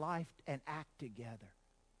has their life and act together.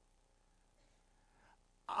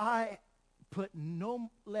 I put no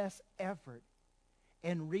less effort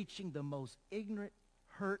in reaching the most ignorant,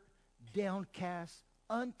 hurt, downcast,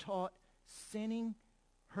 untaught, sinning,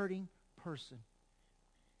 hurting person,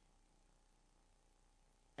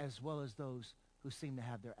 as well as those who seem to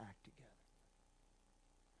have their act together.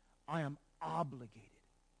 I am obligated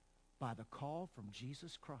by the call from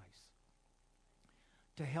Jesus Christ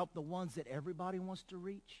to help the ones that everybody wants to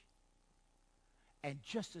reach, and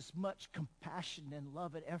just as much compassion and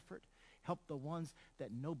love and effort help the ones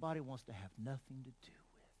that nobody wants to have nothing to do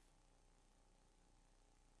with.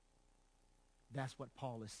 That's what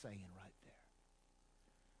Paul is saying right there.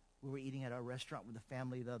 We were eating at a restaurant with the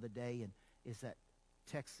family the other day, and it's that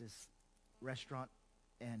Texas restaurant,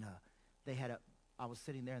 and I was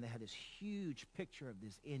sitting there, and they had this huge picture of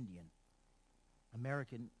this Indian,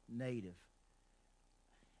 American native.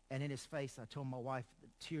 And in his face, I told my wife, the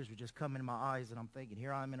tears were just coming in my eyes, and I'm thinking,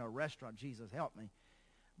 here I am in a restaurant, Jesus, help me.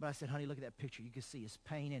 But I said, honey, look at that picture. You can see his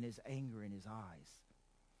pain and his anger in his eyes.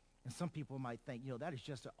 And some people might think, that is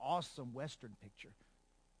just an awesome Western picture.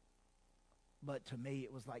 But to me,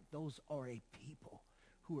 it was like those are a people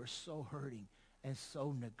who are so hurting and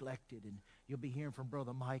so neglected. And you'll be hearing from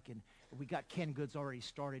Brother Mike, and we got Ken Goods already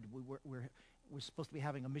started. we're supposed to be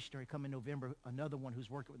having a missionary come in November, another one who's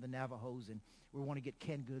working with the Navajos, and we want to get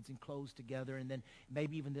canned goods and clothes together. And then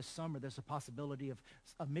maybe even this summer there's a possibility of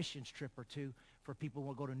a missions trip or two for people who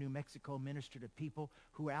will go to New Mexico, minister to people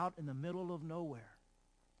who are out in the middle of nowhere.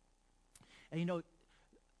 And you know,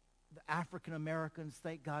 the African Americans,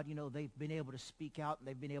 thank God, you know, they've been able to speak out and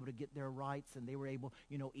they've been able to get their rights, and they were able,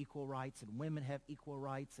 you know, equal rights, and women have equal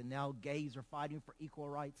rights, and now gays are fighting for equal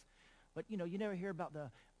rights. But, you know, you never hear about the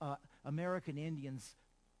American Indians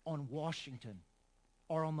on Washington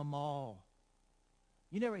or on the Mall.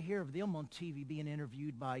 You never hear of them on TV being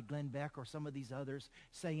interviewed by Glenn Beck or some of these others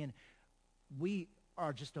saying, we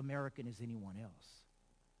are just American as anyone else.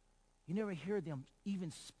 You never hear them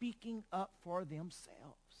even speaking up for themselves.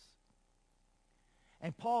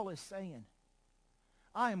 And Paul is saying,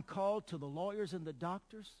 I am called to the lawyers and the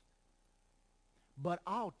doctors, but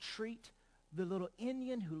I'll treat the little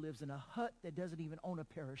Indian who lives in a hut that doesn't even own a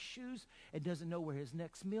pair of shoes and doesn't know where his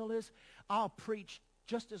next meal is. I'll preach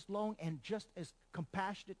just as long and just as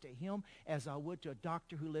compassionate to him as I would to a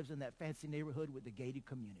doctor who lives in that fancy neighborhood with the gated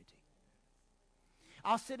community.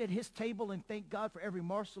 I'll sit at his table and thank God for every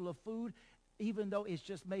morsel of food, even though it's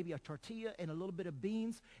just maybe a tortilla and a little bit of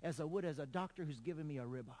beans, as I would as a doctor who's giving me a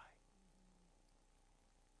ribeye.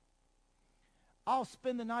 I'll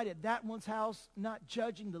spend the night at that one's house, not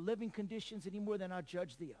judging the living conditions any more than I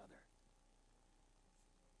judge the other.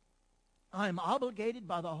 I am obligated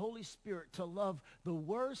by the Holy Spirit to love the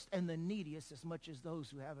worst and the neediest as much as those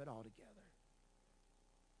who have it all together.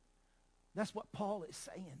 That's what Paul is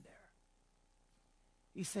saying there.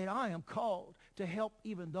 He said, I am called to help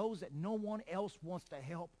even those that no one else wants to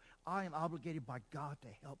help. I am obligated by God to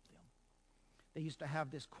help them. They used to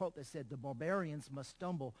have this quote that said, the barbarians must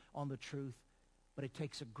stumble on the truth, but it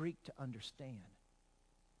takes a Greek to understand.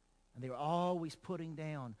 And they were always putting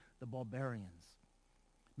down the barbarians.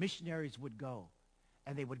 Missionaries would go,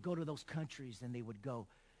 and they would go to those countries, and they would go,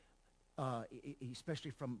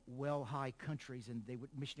 especially from well-high countries, and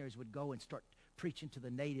missionaries would go and start preaching to the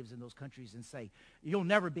natives in those countries and say, you'll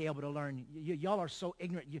never be able to learn. Y'all are so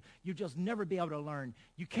ignorant. You just never be able to learn.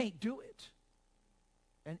 You can't do it.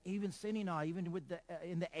 And even Cindy and I, even with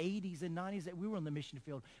in the 80s and 90s that we were on the mission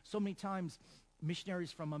field, so many times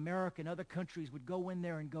missionaries from America and other countries would go in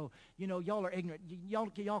there and go, you know, y'all are ignorant.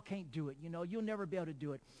 Y'all can't do it. You know, you'll never be able to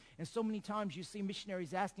do it. And so many times you see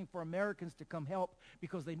missionaries asking for Americans to come help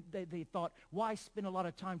because they thought, why spend a lot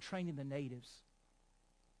of time training the natives?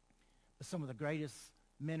 But some of the greatest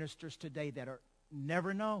ministers today that are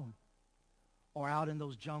never known are out in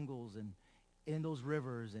those jungles and in those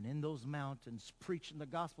rivers and in those mountains preaching the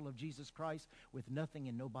gospel of Jesus Christ with nothing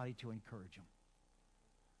and nobody to encourage them.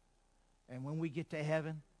 And when we get to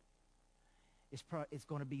heaven, it's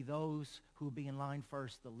going to be those who will be in line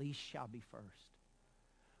first. The least shall be first.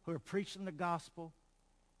 Who are preaching the gospel,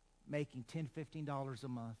 making $10, $15 a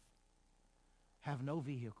month, have no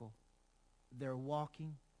vehicle. They're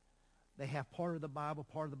walking. They have part of the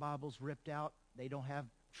Bible's ripped out. They don't have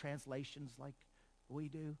translations like we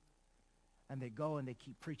do. And they go and they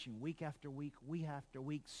keep preaching week after week after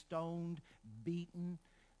week, stoned, beaten,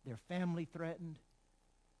 their family threatened.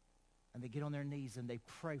 And they get on their knees and they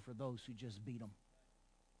pray for those who just beat them.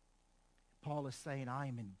 Paul is saying, I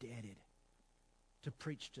am indebted to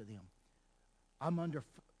preach to them. I'm under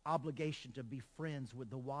obligation to be friends with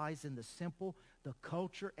the wise and the simple, the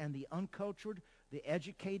cultured and the uncultured, the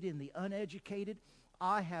educated and the uneducated.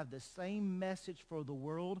 I have the same message for the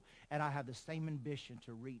world, and I have the same ambition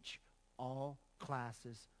to reach all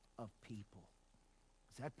classes of people.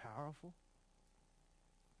 Is that powerful?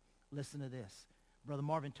 Listen to this. Brother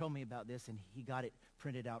Marvin told me about this, and he got it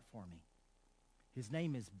printed out for me. His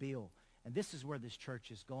name is Bill, and this is where this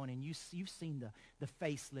church is going. And you've seen the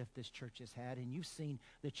facelift this church has had, and you've seen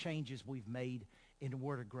the changes we've made in the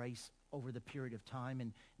Word of Grace over the period of time.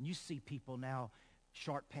 And you see people now,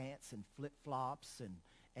 short pants and flip-flops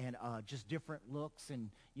and just different looks.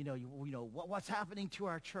 And, you know what's happening to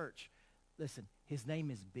our church? Listen, his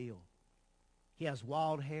name is Bill. He has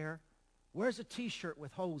wild hair, wears a T-shirt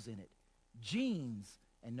with holes in it, jeans,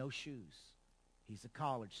 and no shoes. He's a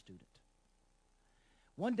college student.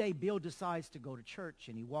 One day, Bill decides to go to church,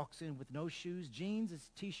 and he walks in with no shoes, jeans, his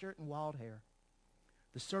T-shirt, and wild hair.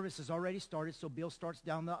 The service has already started, so Bill starts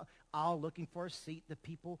down the aisle looking for a seat.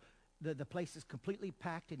 The place is completely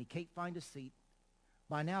packed, and he can't find a seat.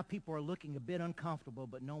 By now, people are looking a bit uncomfortable,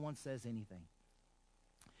 but no one says anything.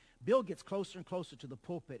 Bill gets closer and closer to the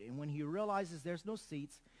pulpit, and when he realizes there's no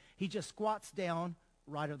seats, he just squats down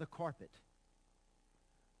right of the carpet.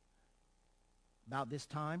 About this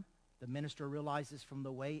time, the minister realizes from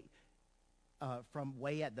the way from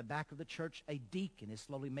way at the back of the church, a deacon is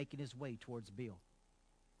slowly making his way towards Bill.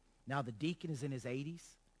 Now the deacon is in his 80s.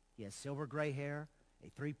 He has silver gray hair, a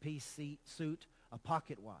three-piece suit, a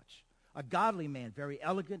pocket watch. A godly man, very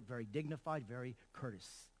elegant, very dignified, very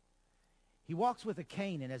courteous. He walks with a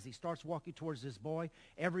cane, and as he starts walking towards this boy,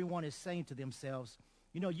 everyone is saying to themselves,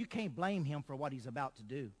 you know, you can't blame him for what he's about to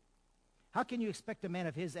do. How can you expect a man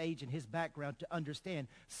of his age and his background to understand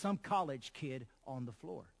some college kid on the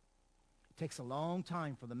floor? It takes a long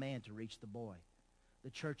time for the man to reach the boy. The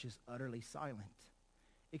church is utterly silent,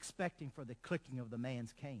 expecting for the clicking of the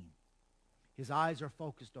man's cane. His eyes are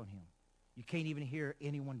focused on him. You can't even hear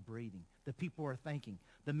anyone breathing. The people are thinking.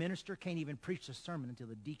 The minister can't even preach the sermon until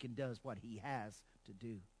the deacon does what he has to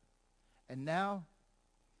do. And now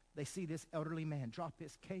they see this elderly man drop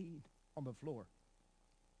his cane on the floor.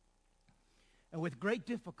 And with great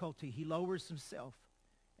difficulty, he lowers himself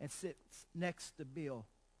and sits next to Bill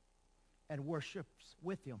and worships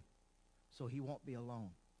with him so he won't be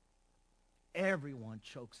alone. Everyone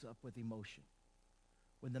chokes up with emotion.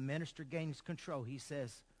 When the minister gains control, he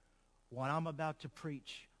says, what I'm about to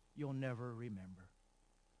preach, you'll never remember.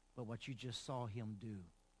 But what you just saw him do,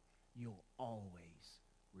 you'll always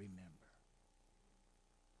remember.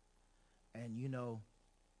 And you know,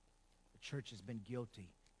 the church has been guilty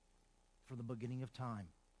from the beginning of time.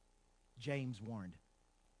 James warned,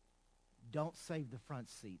 don't save the front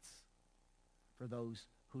seats for those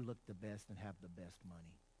who look the best and have the best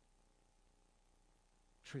money.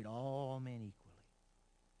 Treat all men equally.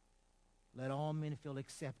 Let all men feel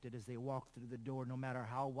accepted as they walk through the door, no matter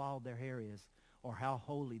how wild their hair is or how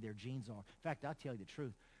holy their jeans are. In fact, I'll tell you the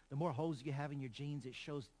truth. The more holes you have in your jeans, it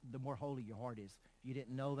shows the more holy your heart is. You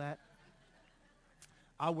didn't know that?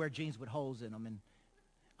 I wear jeans with holes in them, and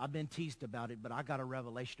I've been teased about it, but I got a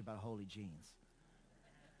revelation about holy jeans.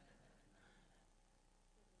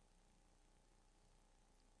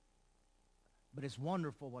 But it's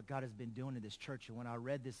wonderful what God has been doing in this church, and when I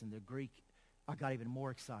read this in the Greek, I got even more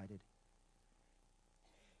excited.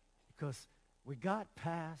 Because we got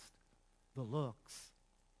past the looks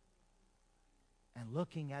and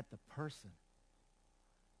looking at the person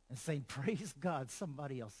and saying, praise God,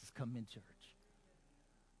 somebody else has come in church.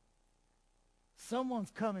 Someone's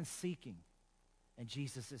coming seeking, and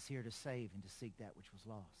Jesus is here to save and to seek that which was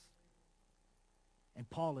lost. And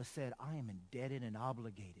Paul has said, I am indebted and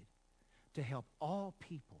obligated to help all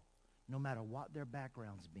people, no matter what their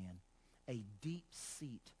background's been, a deep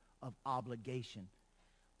seat of obligation,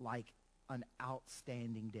 like an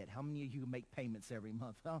outstanding debt. How many of you make payments every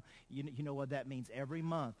month? Well, you know what that means. Every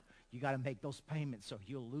month, you got to make those payments so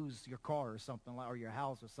you'll lose your car or something, or your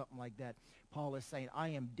house or something like that. Paul is saying, I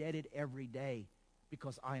am debted every day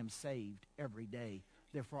because I am saved every day.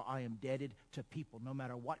 Therefore, I am debted to people, no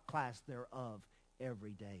matter what class they're of,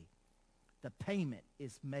 every day. The payment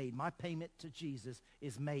is made. My payment to Jesus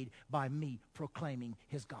is made by me proclaiming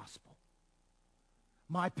his gospel.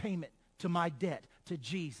 My payment to my debt to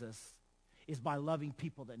Jesus is by loving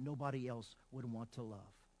people that nobody else would want to love.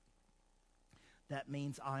 That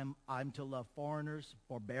means I'm to love foreigners,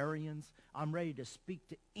 barbarians. I'm ready to speak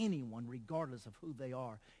to anyone regardless of who they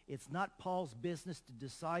are. It's not Paul's business to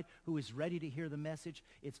decide who is ready to hear the message.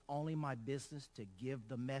 It's only my business to give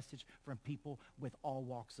the message from people with all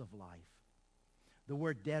walks of life. The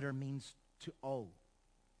word debtor means to owe.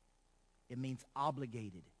 It means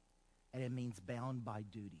obligated. And it means bound by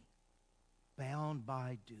duty. Bound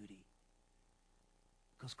by duty.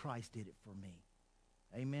 Because Christ did it for me.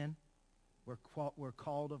 Amen? We're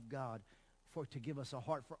called of God to give us a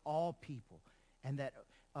heart for all people. And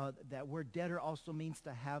that word debtor also means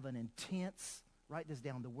to have an intense, write this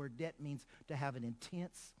down, the word debt means to have an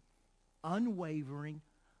intense, unwavering,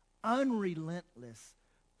 unrelentless,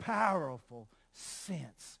 powerful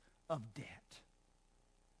sense of debt.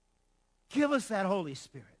 Give us that Holy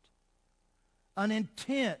Spirit. An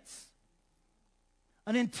intense.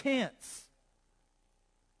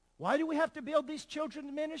 Why do we have to build these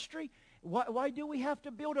children's ministry? Why do we have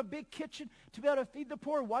to build a big kitchen to be able to feed the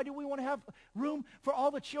poor? Why do we want to have room for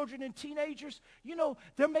all the children and teenagers? You know,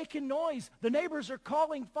 they're making noise. The neighbors are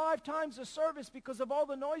calling 5 times a service because of all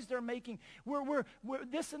the noise they're making. We're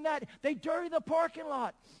this and that. They dirty the parking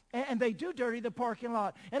lot. And they do dirty the parking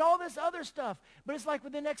lot. And all this other stuff. But it's like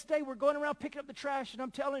the next day we're going around picking up the trash. And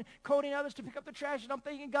I'm telling Cody and others to pick up the trash. And I'm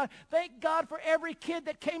thinking, God, thank God for every kid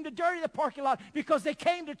that came to dirty the parking lot because they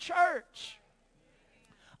came to church.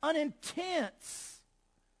 An intense,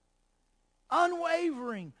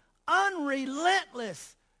 unwavering,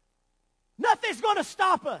 unrelentless, nothing's going to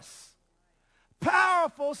stop us.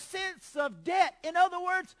 Powerful sense of debt. In other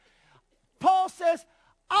words, Paul says,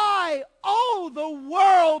 I owe the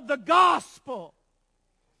world the gospel.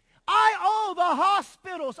 I owe the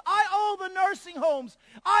hospitals. I owe the nursing homes.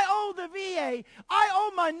 I owe the VA. I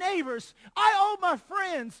owe my neighbors. I owe my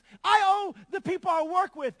friends. I owe the people I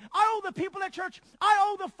work with. I owe the people at church. I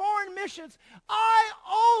owe the foreign missions. I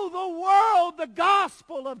owe the world the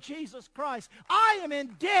gospel of Jesus Christ. I am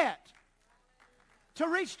in debt to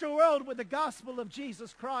reach the world with the gospel of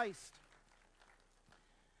Jesus Christ.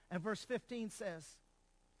 And verse 15 says,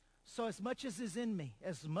 so as much as is in me,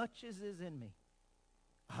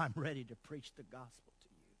 I'm ready to preach the gospel to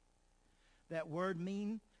you. That word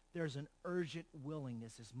means there's an urgent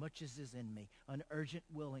willingness, as much as is in me, an urgent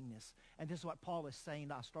willingness. And this is what Paul is saying.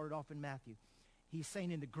 I started off in Matthew. He's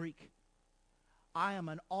saying in the Greek, I am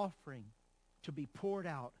an offering to be poured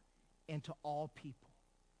out into all people.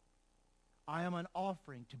 I am an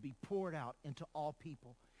offering to be poured out into all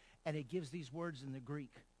people. And it gives these words in the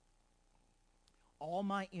Greek. All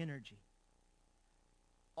my energy,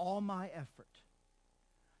 all my effort,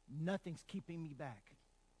 nothing's keeping me back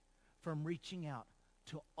from reaching out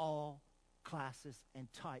to all classes and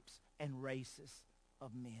types and races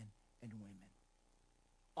of men and women.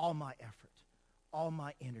 All my effort, all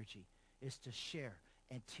my energy is to share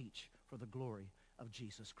and teach for the glory of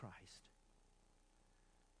Jesus Christ.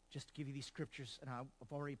 Just to give you these scriptures, and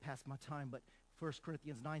I've already passed my time, but 1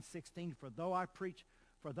 Corinthians 9:16, for though I preach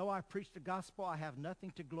the gospel, I have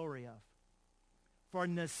nothing to glory of. For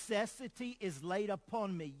necessity is laid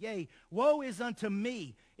upon me. Yea, woe is unto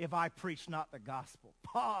me if I preach not the gospel.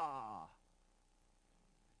 Pah!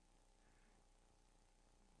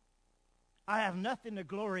 I have nothing to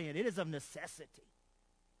glory in. It is of necessity.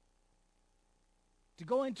 To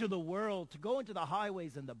go into the world, to go into the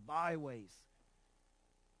highways and the byways,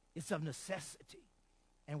 it's of necessity.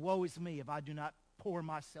 And woe is me if I do not pour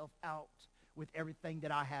myself out with everything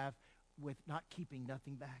that I have, with not keeping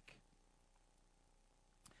nothing back.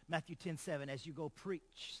 Matthew 10:7, as you go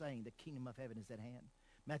preach, saying the kingdom of heaven is at hand.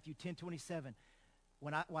 Matthew 10:27,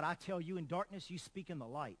 what I tell you in darkness, you speak in the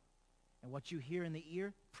light. And what you hear in the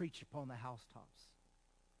ear, preach upon the housetops.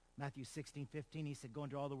 Matthew 16:15, he said, go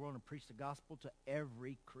into all the world and preach the gospel to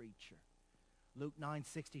every creature. Luke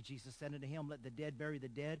 9:60, Jesus said unto him, let the dead bury the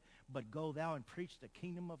dead, but go thou and preach the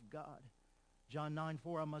kingdom of God. John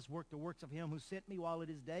 9:4, I must work the works of him who sent me while it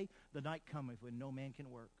is day. The night cometh when no man can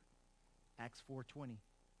work. Acts 4:20,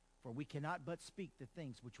 for we cannot but speak the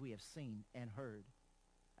things which we have seen and heard.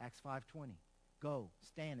 Acts 5:20, go,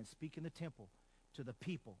 stand and speak in the temple to the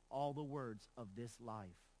people all the words of this life.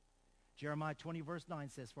 Jeremiah 20:9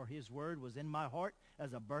 says, for his word was in my heart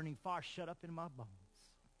as a burning fire shut up in my bones.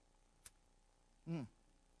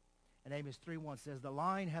 And Amos 3:1 says, the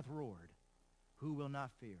lion hath roared, who will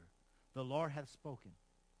not fear? The Lord hath spoken,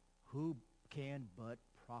 who can but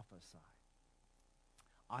prophesy?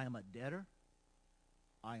 I am a debtor,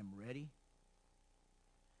 I am ready,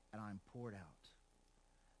 and I am poured out.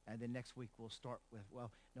 And then next week we'll start with,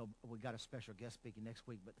 we got a special guest speaking next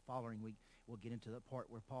week, but the following week we'll get into the part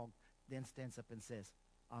where Paul then stands up and says,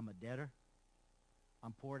 I'm a debtor,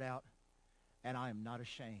 I'm poured out, and I am not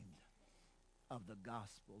ashamed of the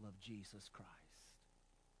gospel of Jesus Christ.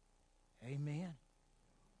 Amen.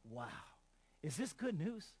 Wow. Is this good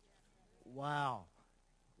news? Wow.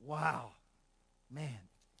 Wow. Man,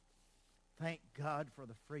 thank God for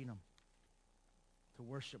the freedom to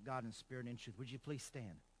worship God in spirit and in truth. Would you please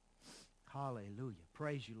stand? Hallelujah.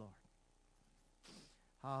 Praise you, Lord.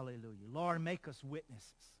 Hallelujah. Lord, make us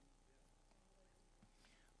witnesses.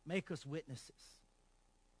 Make us witnesses.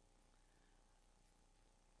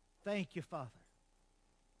 Thank you, Father,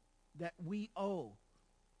 that we owe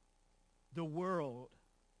the world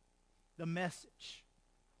the message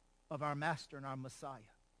of our Master and our Messiah.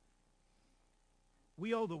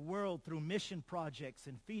 We owe the world through mission projects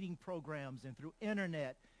and feeding programs and through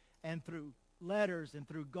internet and through letters and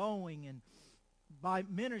through going and by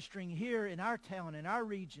ministering here in our town, in our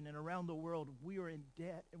region, and around the world. We are in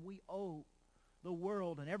debt, and we owe the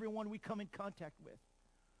world and everyone we come in contact with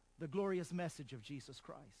the glorious message of Jesus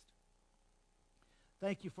Christ.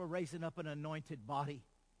 Thank you for raising up an anointed body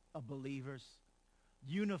of believers,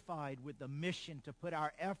 unified with the mission to put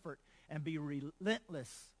our effort and be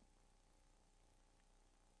relentless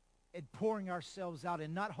in pouring ourselves out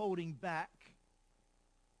and not holding back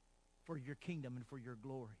for your kingdom and for your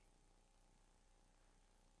glory.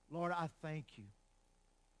 Lord, I thank you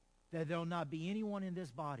that there will not be anyone in this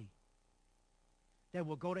body that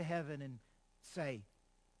will go to heaven and say,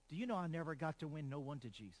 do you know I never got to win no one to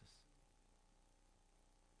Jesus?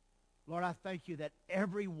 Lord, I thank you that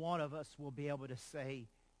every one of us will be able to say,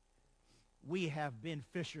 we have been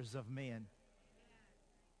fishers of men.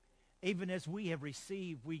 Even as we have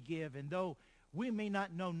received, we give. And though we may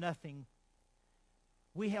not know nothing,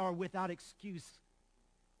 we are without excuse.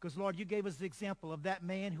 Because, Lord, you gave us the example of that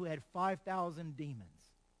man who had 5,000 demons.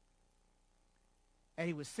 And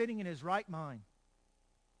he was sitting in his right mind.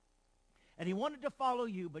 And he wanted to follow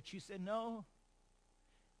you, but you said, no,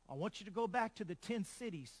 I want you to go back to the 10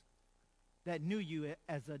 cities that knew you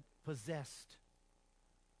as a possessed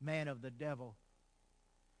man of the devil.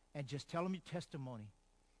 And just tell them your testimony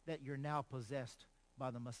that you're now possessed by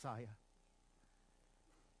the Messiah.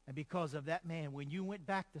 And because of that man, when you went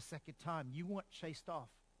back the second time, you weren't chased off.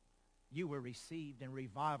 You were received, and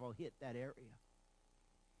revival hit that area.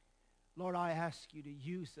 Lord, I ask you to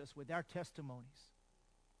use us with our testimonies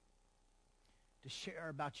to share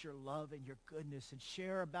about your love and your goodness and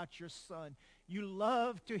share about your Son. You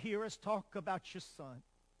love to hear us talk about your Son.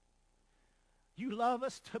 You love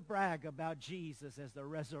us to brag about Jesus as the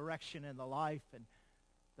resurrection and the life and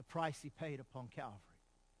the price he paid upon Calvary.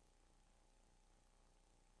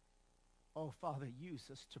 Oh, Father, use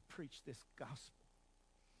us to preach this gospel.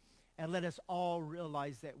 And let us all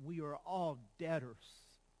realize that we are all debtors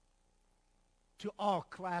to all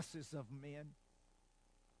classes of men.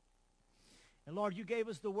 And Lord, you gave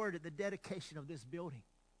us the word at the dedication of this building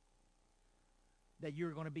that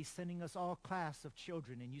you're going to be sending us all class of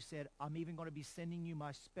children. And you said, I'm even going to be sending you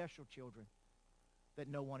my special children that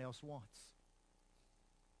no one else wants.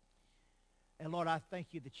 And Lord, I thank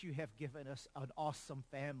you that you have given us an awesome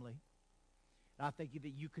family. And I thank you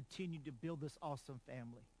that you continue to build this awesome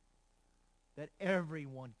family, that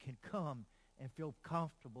everyone can come and feel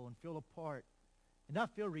comfortable and feel a part and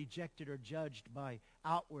not feel rejected or judged by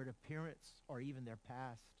outward appearance or even their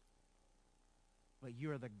past. But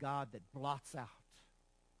you are the God that blots out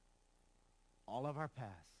all of our past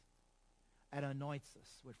and anoints us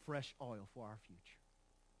with fresh oil for our future.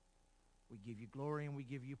 We give you glory and we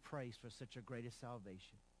give you praise for such a great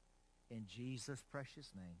salvation. In Jesus'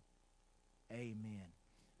 precious name, amen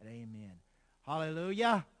and amen.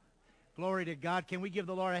 Hallelujah. Glory to God. Can we give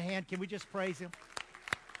the Lord a hand? Can we just praise him?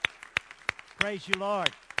 Praise you,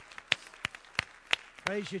 Lord.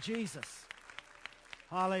 Praise you, Jesus.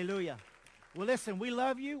 Hallelujah. Well, listen, we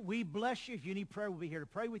love you. We bless you. If you need prayer, we'll be here to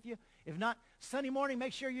pray with you. If not, Sunday morning,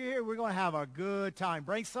 make sure you're here. We're going to have a good time.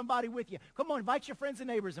 Bring somebody with you. Come on, invite your friends and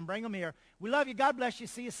neighbors and bring them here. We love you. God bless you.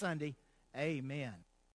 See you Sunday. Amen.